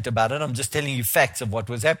statement about it. I'm just telling you facts of what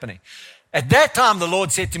was happening. At that time, the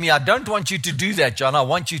Lord said to me, I don't want you to do that, John. I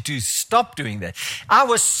want you to stop doing that. I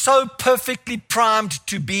was so perfectly primed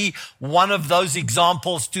to be one of those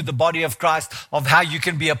examples to the body of Christ of how you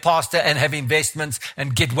can be a pastor and have investments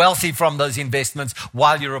and get wealthy from those investments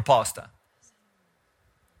while you're a pastor.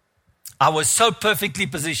 I was so perfectly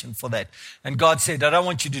positioned for that. And God said, I don't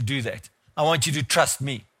want you to do that. I want you to trust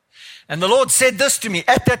me. And the Lord said this to me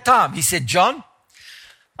at that time. He said, John,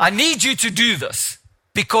 I need you to do this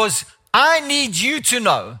because I need you to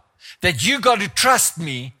know that you got to trust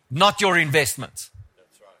me, not your investments.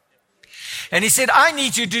 That's right. And he said, I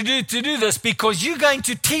need you to do this because you're going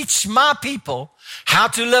to teach my people how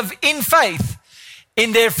to live in faith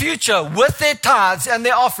in their future with their tithes and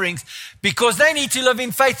their offerings, because they need to live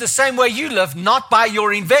in faith the same way you live, not by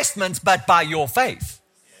your investments, but by your faith.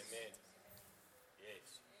 Amen.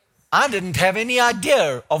 Yes. I didn't have any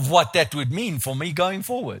idea of what that would mean for me going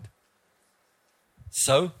forward.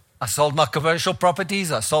 So I sold my commercial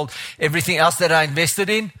properties. I sold everything else that I invested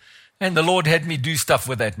in, and the Lord had me do stuff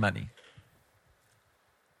with that money.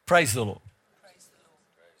 Praise the Lord. Praise the Lord.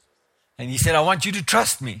 And he said, I want you to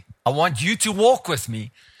trust me. I want you to walk with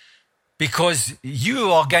me because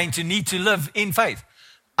you are going to need to live in faith.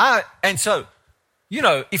 And so,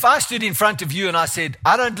 if I stood in front of you and I said,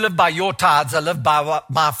 I don't live by your tithes, I live by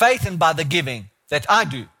my faith and by the giving that I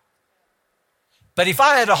do. But if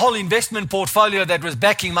I had a whole investment portfolio that was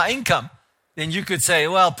backing my income, then you could say,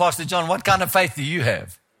 well, Pastor John, what kind of faith do you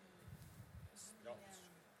have?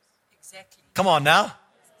 Exactly. Come on now.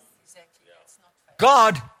 Exactly.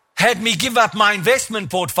 God had me give up my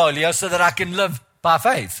investment portfolio so that I can live by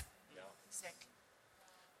faith. Exactly.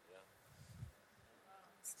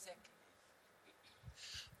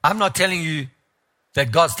 I'm not telling you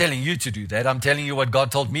that God's telling you to do that. I'm telling you what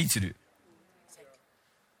God told me to do.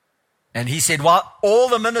 And he said, while all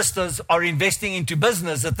the ministers are investing into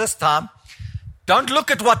business at this time, don't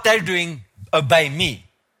look at what they're doing, obey me.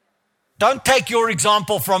 Don't take your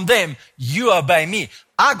example from them, you obey me.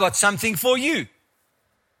 I got something for you.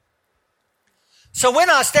 So when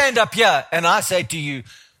I stand up here and I say to you,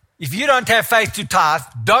 if you don't have faith to tithe,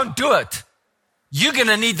 don't do it. You're going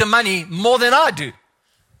to need the money more than I do.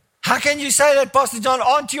 How can you say that, Pastor John?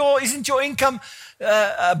 Isn't your income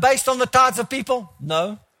based on the tithes of people?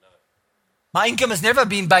 No. My income has never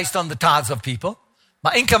been based on the tithes of people.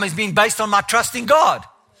 My income has been based on my trust in God.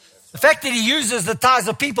 The fact that he uses the tithes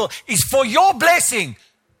of people is for your blessing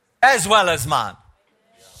as well as mine.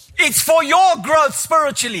 It's for your growth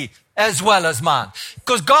spiritually as well as mine.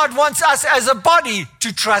 Because God wants us as a body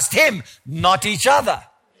to trust him, not each other.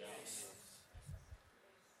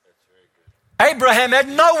 Abraham had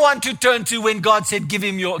no one to turn to when God said, give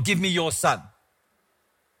me your son.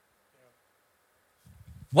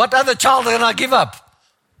 What other child can I give up?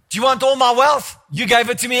 Do you want all my wealth? You gave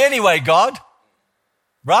it to me anyway, God.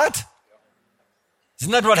 Right?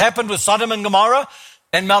 Isn't that what happened with Sodom and Gomorrah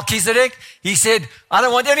and Melchizedek? He said, I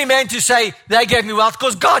don't want any man to say they gave me wealth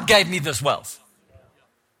because God gave me this wealth.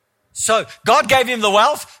 So God gave him the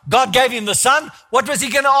wealth. God gave him the son. What was he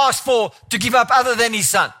going to ask for to give up other than his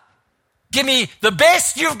son? Give me the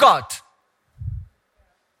best you've got.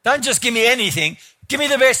 Don't just give me anything. Give me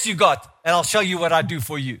the best you got, and I'll show you what I do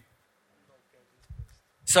for you.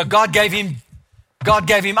 So God gave him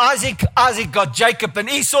Isaac. Isaac got Jacob and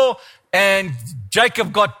Esau, and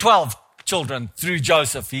Jacob got 12 children through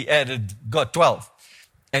Joseph. He got 12.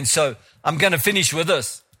 And so I'm going to finish with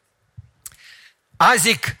this.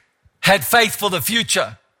 Isaac had faith for the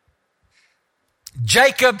future.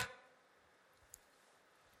 Jacob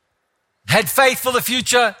had faith for the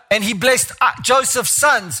future, and he blessed Joseph's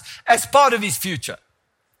sons as part of his future.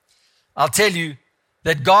 I'll tell you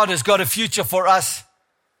that God has got a future for us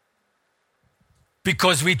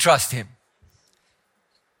because we trust him.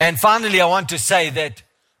 And finally, I want to say that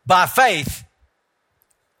by faith,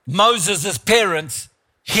 Moses' parents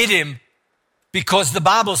hid him because the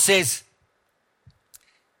Bible says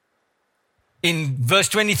in verse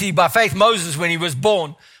 23, by faith, Moses, when he was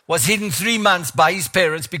born, was hidden 3 months by his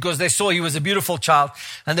parents because they saw he was a beautiful child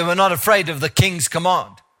and they were not afraid of the king's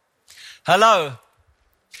command. Hello.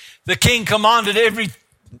 The king commanded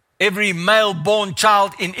every male-born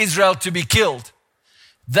child in Israel to be killed.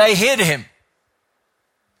 They hid him.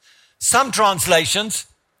 Some translations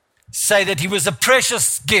say that he was a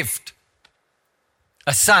precious gift,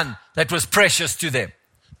 a son that was precious to them.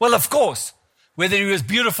 Well, of course, whether he was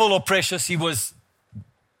beautiful or precious, he was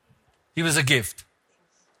a gift.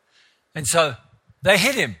 And so they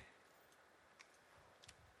hid him.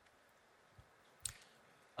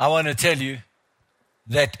 I want to tell you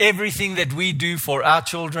that everything that we do for our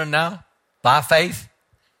children now, by faith,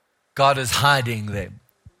 God is hiding them.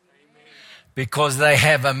 Because they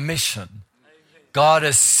have a mission. God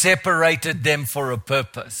has separated them for a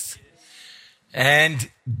purpose.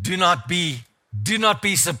 And do not be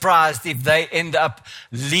surprised if they end up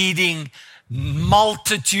leading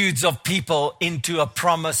multitudes of people into a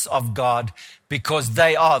promise of God because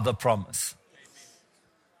they are the promise.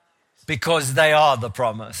 Because they are the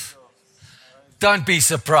promise. Don't be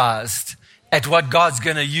surprised at what God's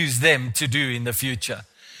going to use them to do in the future.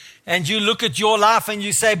 And you look at your life and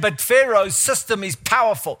you say, but Pharaoh's system is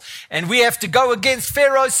powerful and we have to go against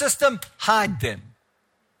Pharaoh's system. Hide them.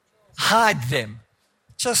 Hide them.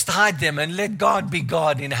 Just hide them and let God be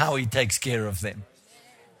God in how he takes care of them.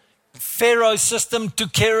 Pharaoh's system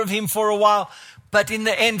took care of him for a while, but in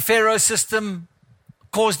the end, Pharaoh's system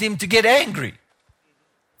caused him to get angry.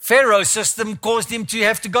 Pharaoh's system caused him to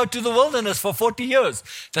have to go to the wilderness for 40 years.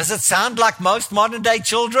 Does it sound like most modern day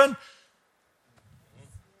children?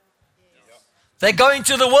 They go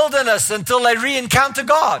into the wilderness until they re-encounter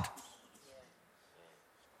God.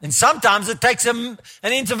 And sometimes it takes an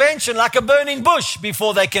intervention like a burning bush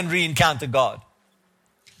before they can re-encounter God.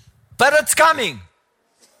 But it's coming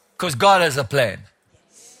because God has a plan.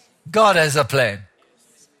 God has a plan.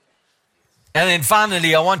 And then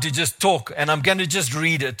finally, I want to just talk, and I'm going to just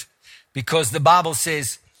read it because the Bible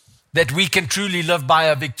says that we can truly live by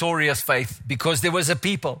a victorious faith because there was a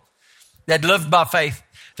people that lived by faith,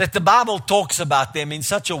 that the Bible talks about them in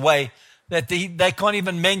such a way that they can't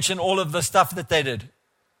even mention all of the stuff that they did.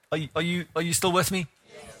 Are you still with me?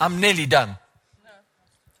 Yes. I'm nearly done. No.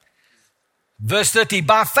 Verse 30,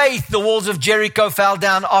 by faith the walls of Jericho fell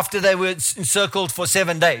down after they were encircled for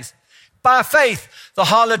 7 days. By faith the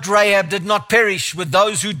harlot Rahab did not perish with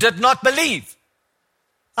those who did not believe.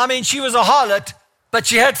 I mean, she was a harlot, but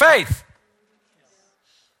she had faith.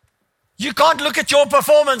 You can't look at your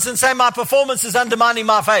performance and say, my performance is undermining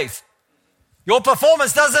my faith. Your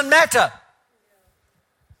performance doesn't matter.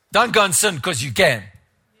 Don't go and sin because you can.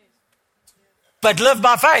 But live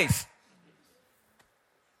by faith.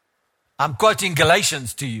 I'm quoting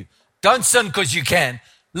Galatians to you. Don't sin because you can.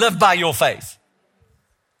 Live by your faith.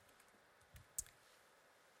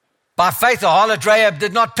 By faith, the harlot Rahab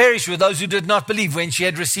did not perish with those who did not believe when she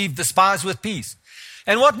had received the spies with peace.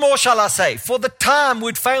 And what more shall I say? For the time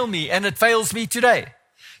would fail me, and it fails me today,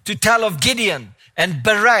 to tell of Gideon and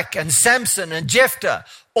Barak and Samson and Jephthah,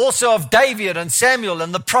 also of David and Samuel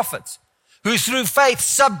and the prophets, who through faith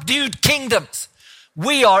subdued kingdoms.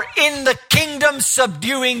 We are in the kingdom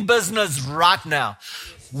subduing business right now.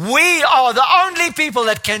 We are the only people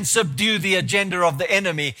that can subdue the agenda of the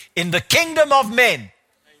enemy in the kingdom of men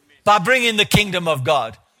by bringing the kingdom of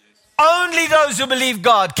God. Only those who believe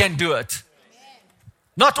God can do it.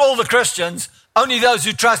 Not all the Christians, only those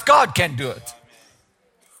who trust God can do it.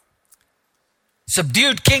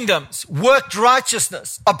 Subdued kingdoms, worked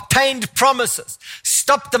righteousness, obtained promises,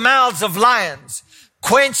 stopped the mouths of lions,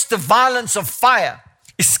 quenched the violence of fire,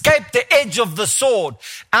 escaped the edge of the sword,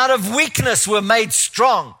 out of weakness were made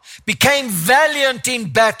strong, became valiant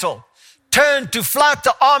in battle, turned to flight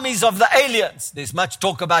the armies of the aliens. There's much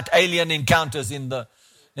talk about alien encounters in the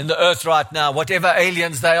earth right now. Whatever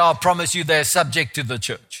aliens they are, I promise you they're subject to the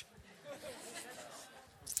church.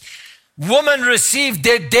 Women received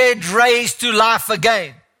their dead raised to life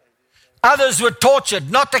again. Others were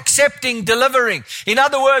tortured, not accepting, delivering. In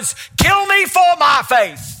other words, kill me for my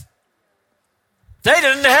faith. They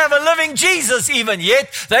didn't have a living Jesus even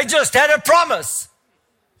yet. They just had a promise.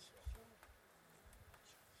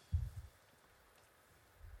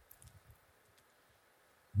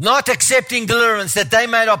 Not accepting deliverance that they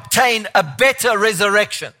might obtain a better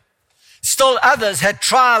resurrection. Still others had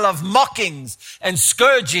trial of mockings and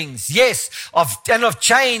scourgings, yes, of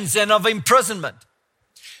chains and of imprisonment.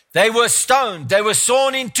 They were stoned, they were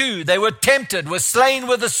sawn in two, they were tempted, were slain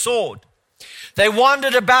with a sword. They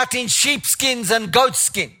wandered about in sheepskins and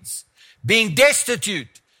goatskins, being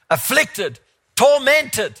destitute, afflicted,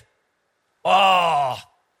 tormented. Oh,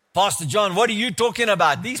 Pastor John, what are you talking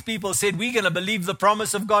about? These people said we're going to believe the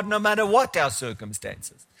promise of God no matter what our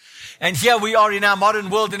circumstances. And here we are in our modern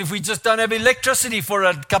world, and if we just don't have electricity for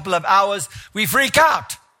a couple of hours, we freak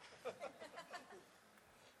out.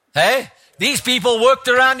 Hey? These people worked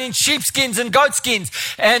around in sheepskins and goatskins,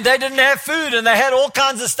 and they didn't have food, and they had all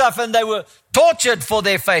kinds of stuff, and they were tortured for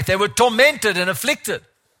their faith. They were tormented and afflicted.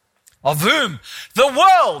 Of whom? The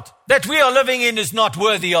world that we are living in is not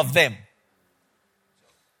worthy of them.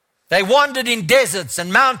 They wandered in deserts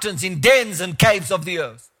and mountains, in dens and caves of the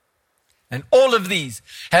earth. And all of these,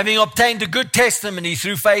 having obtained a good testimony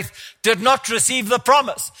through faith, did not receive the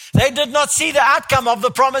promise. They did not see the outcome of the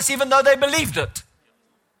promise, even though they believed it.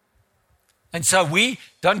 And so we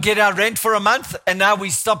don't get our rent for a month, and now we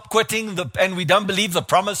stop quitting and we don't believe the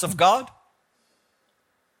promise of God.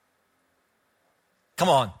 Come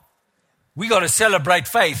on. We got to celebrate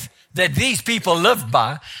faith, that these people lived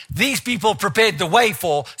by, these people prepared the way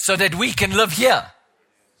for, so that we can live here.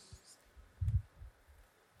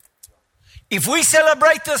 If we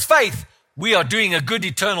celebrate this faith, we are doing a good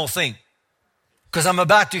eternal thing. Because I'm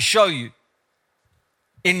about to show you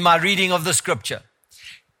in my reading of the scripture.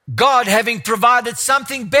 God having provided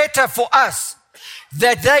something better for us,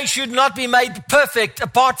 that they should not be made perfect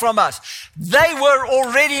apart from us. They were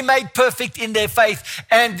already made perfect in their faith.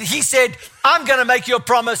 And he said, I'm going to make you a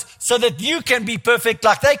promise so that you can be perfect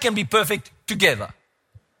like they can be perfect together.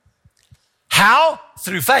 How?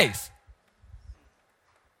 Through faith.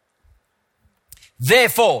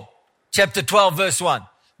 Therefore, chapter 12, verse 1,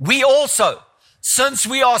 we also, since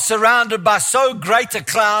we are surrounded by so great a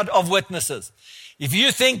cloud of witnesses. If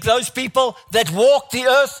you think those people that walk the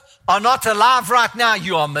earth are not alive right now,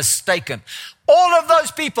 you are mistaken. All of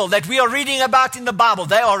those people that we are reading about in the Bible,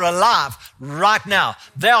 they are alive right now.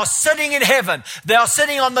 They are sitting in heaven. They are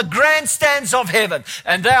sitting on the grandstands of heaven,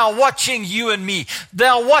 and they are watching you and me. They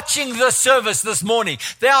are watching the service this morning.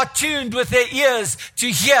 They are tuned with their ears to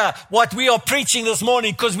hear what we are preaching this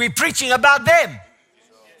morning, because we're preaching about them.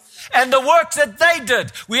 And the work that they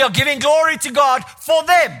did, we are giving glory to God for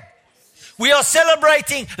them. We are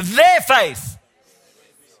celebrating their faith.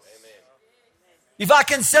 If I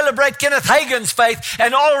can celebrate Kenneth Hagin's faith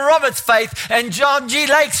and Oral Roberts' faith and John G.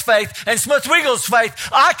 Lake's faith and Smith Wiggle's faith,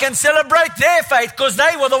 I can celebrate their faith because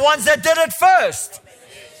they were the ones that did it first.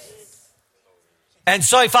 And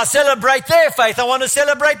so if I celebrate their faith, I want to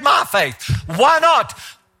celebrate my faith. Why not?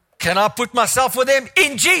 Can I put myself with them?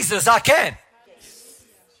 In Jesus, I can.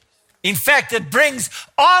 In fact, it brings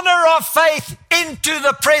honor of faith into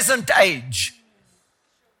the present age.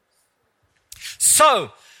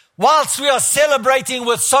 So, whilst we are celebrating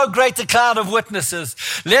with so great a cloud of witnesses,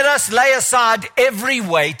 let us lay aside every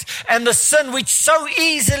weight and the sin which so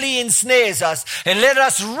easily ensnares us, and let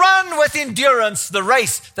us run with endurance the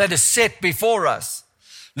race that is set before us,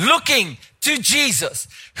 looking to Jesus,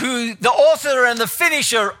 who the author and the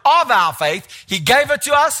finisher of our faith. He gave it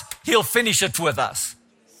to us, he'll finish it with us.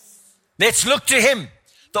 Let's look to him,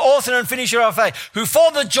 the author and finisher of faith, who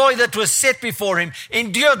for the joy that was set before him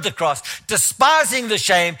endured the cross, despising the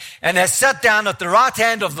shame, and has sat down at the right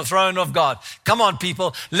hand of the throne of God. Come on,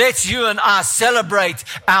 people. Let's you and I celebrate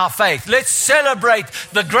our faith. Let's celebrate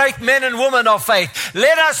the great men and women of faith.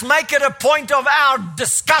 Let us make it a point of our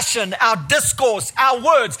discussion, our discourse, our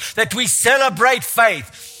words, that we celebrate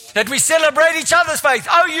faith. That we celebrate each other's faith.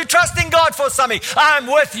 Oh, you trust in God for something. I'm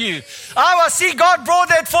with you. Oh, I see God brought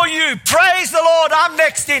that for you. Praise the Lord. I'm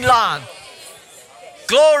next in line.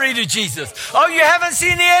 Glory to Jesus. Oh, you haven't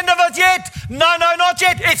seen the end of it yet? No, not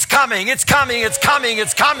yet. It's coming. It's coming. It's coming.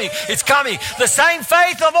 It's coming. It's coming. The same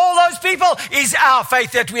faith of all those people is our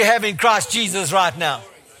faith that we have in Christ Jesus right now.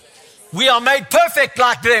 We are made perfect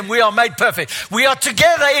like them. We are made perfect. We are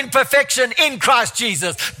together in perfection in Christ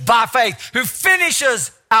Jesus by faith, who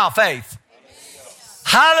finishes our faith.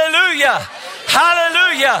 Hallelujah.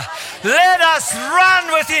 Hallelujah. Let us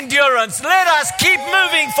run with endurance. Let us keep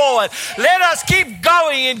moving forward. Let us keep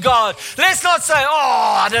going in God. Let's not say,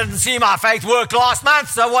 oh, I didn't see my faith work last month,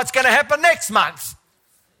 so what's going to happen next month?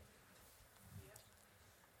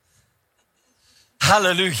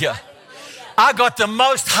 Hallelujah. I got the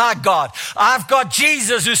Most High God. I've got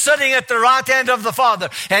Jesus who's sitting at the right hand of the Father,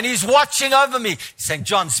 and he's watching over me. He's saying,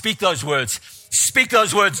 John, speak those words. Speak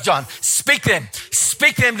those words, John. Speak them.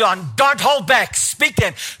 Speak them, John. Don't hold back. Speak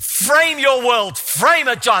them. Frame your world. Frame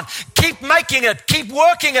it, John. Keep making it. Keep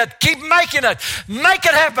working it. Keep making it. Make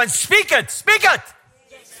it happen. Speak it. Speak it.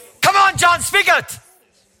 Come on, John. Speak it.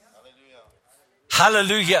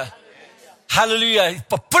 Hallelujah. Hallelujah.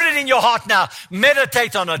 Put it in your heart now.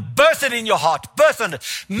 Meditate on it. Birth it in your heart. Birth on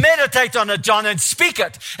it. Meditate on it, John, and speak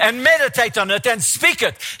it. And meditate on it and speak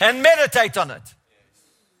it. And meditate on it.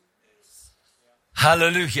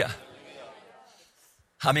 Hallelujah.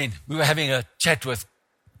 I mean, we were having a chat with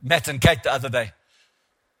Matt and Kate the other day.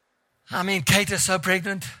 I mean, Kate is so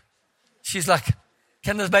pregnant. She's like,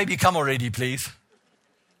 can this baby come already, please?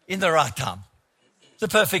 In the right time. The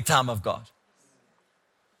perfect time of God.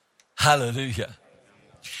 Hallelujah.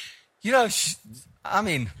 You know, I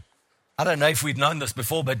mean, I don't know if we'd known this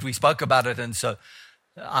before, but we spoke about it. And so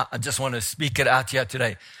I just want to speak it out here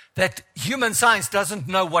today. That human science doesn't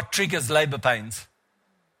know what triggers labor pains.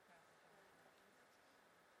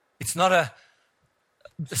 It's not a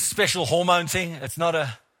special hormone thing. It's not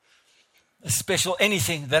a special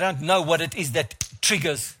anything. They don't know what it is that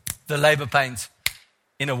triggers the labor pains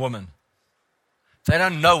in a woman. They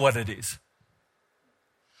don't know what it is.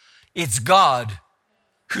 It's God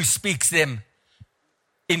who speaks them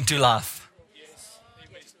into life.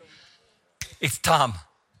 It's time.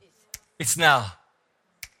 It's now.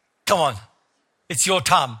 Come on. It's your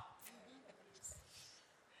time.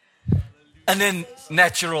 And then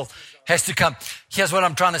natural has to come. Here's what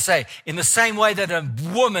I'm trying to say. In the same way that a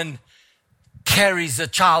woman carries a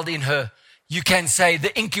child in her, you can say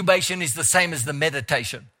the incubation is the same as the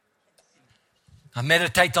meditation. I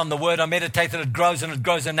meditate on the word. I meditate that it grows and it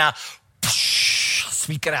grows. And now,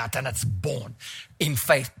 speak it out and it's born in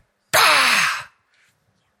faith.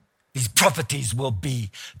 These properties will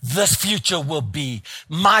be, this future will be,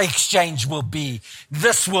 my exchange will be,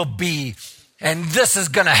 this will be, and this is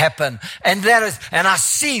going to happen, and that is, and I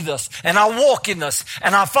see this, and I walk in this,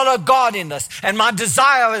 and I follow God in this, and my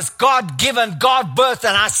desire is God-given, God-birthed,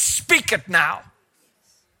 and I speak it now.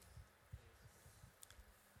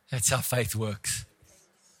 That's how faith works.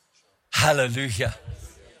 Hallelujah.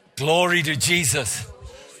 Glory to Jesus.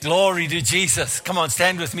 Glory to Jesus. Come on,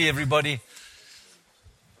 stand with me, everybody.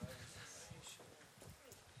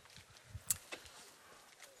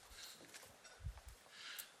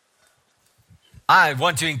 I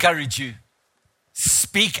want to encourage you.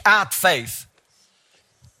 Speak out faith.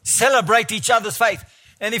 Celebrate each other's faith.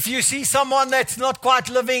 And if you see someone that's not quite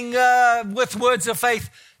living with words of faith,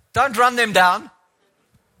 don't run them down.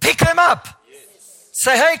 Pick them up.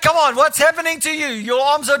 Say, hey, come on, what's happening to you? Your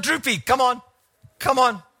arms are droopy. Come on. Come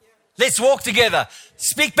on. Let's walk together.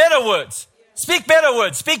 Speak better words. Speak better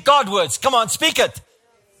words. Speak God words. Come on, speak it.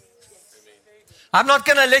 I'm not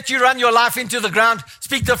going to let you run your life into the ground.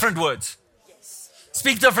 Speak different words.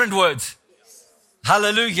 Speak different words.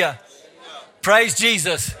 Hallelujah. Praise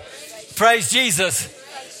Jesus. Praise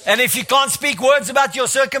Jesus. And if you can't speak words about your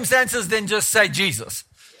circumstances, then just say Jesus.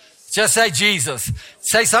 Just say Jesus.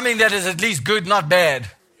 Say something that is at least good, not bad.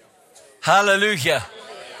 Hallelujah.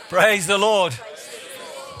 Praise the Lord.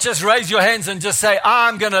 Just raise your hands and just say,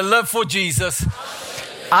 I'm going to live for Jesus.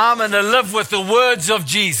 I'm going to live with the words of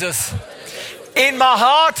Jesus in my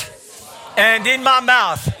heart and in my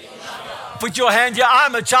mouth. Put your hand here.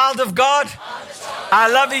 I'm a child of God. I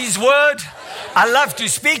love His word. I love to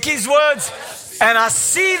speak His words. And I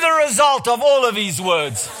see the result of all of His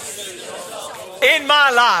words in my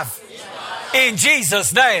life. In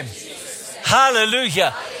Jesus' name.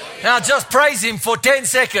 Hallelujah. Now just praise Him for 10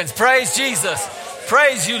 seconds. Praise Jesus.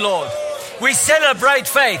 Praise you, Lord. We celebrate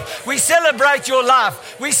faith. We celebrate your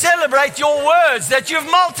life. We celebrate your words that you've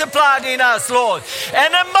multiplied in us, Lord.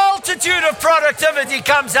 And a multitude of productivity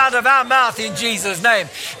comes out of our mouth in Jesus' name.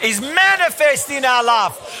 Is manifest in our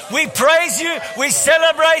life. We praise you. We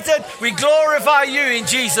celebrate it. We glorify you in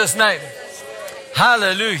Jesus' name.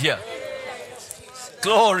 Hallelujah.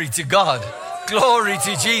 Glory to God. Glory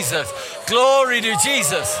to Jesus. Glory to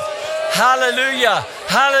Jesus. Hallelujah.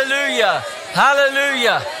 Hallelujah.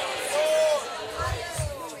 Hallelujah.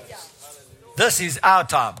 This is our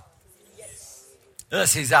time.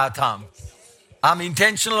 This is our time. I'm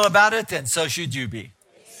intentional about it, and so should you be.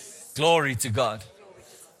 Glory to God.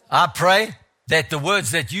 I pray that the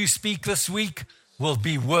words that you speak this week will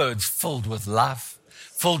be words filled with life,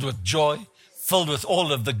 filled with joy, filled with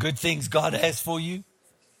all of the good things God has for you.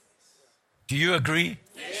 Do you agree?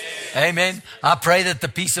 Yes. Amen. I pray that the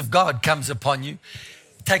peace of God comes upon you,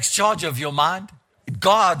 takes charge of your mind. It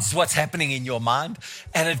guards what's happening in your mind,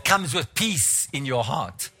 and it comes with peace in your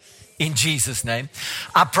heart. In Jesus' name.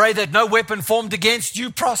 I pray that no weapon formed against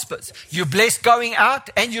you prospers. You're blessed going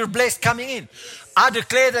out and you're blessed coming in. I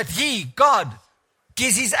declare that He, God,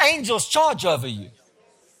 gives His angels charge over you.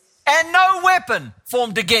 And no weapon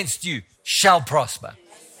formed against you shall prosper.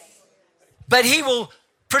 But He will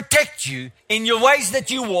protect you in your ways that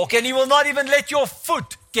you walk, and He will not even let your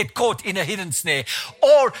foot get caught in a hidden snare,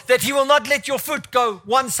 or that He will not let your foot go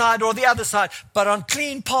one side or the other side, but on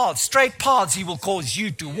clean paths, straight paths, He will cause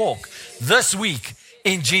you to walk this week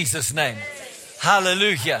in Jesus' name.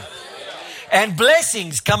 Hallelujah. And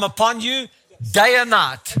blessings come upon you day and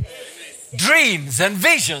night. Dreams and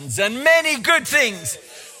visions and many good things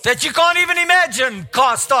that you can't even imagine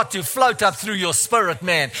start to float up through your spirit,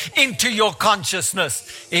 man, into your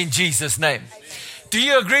consciousness in Jesus' name. Do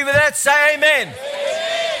you agree with that? Say amen.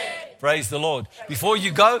 Amen. Praise the Lord. Before you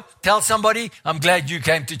go, tell somebody, I'm glad you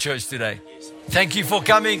came to church today. Thank you for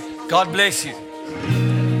coming. God bless you.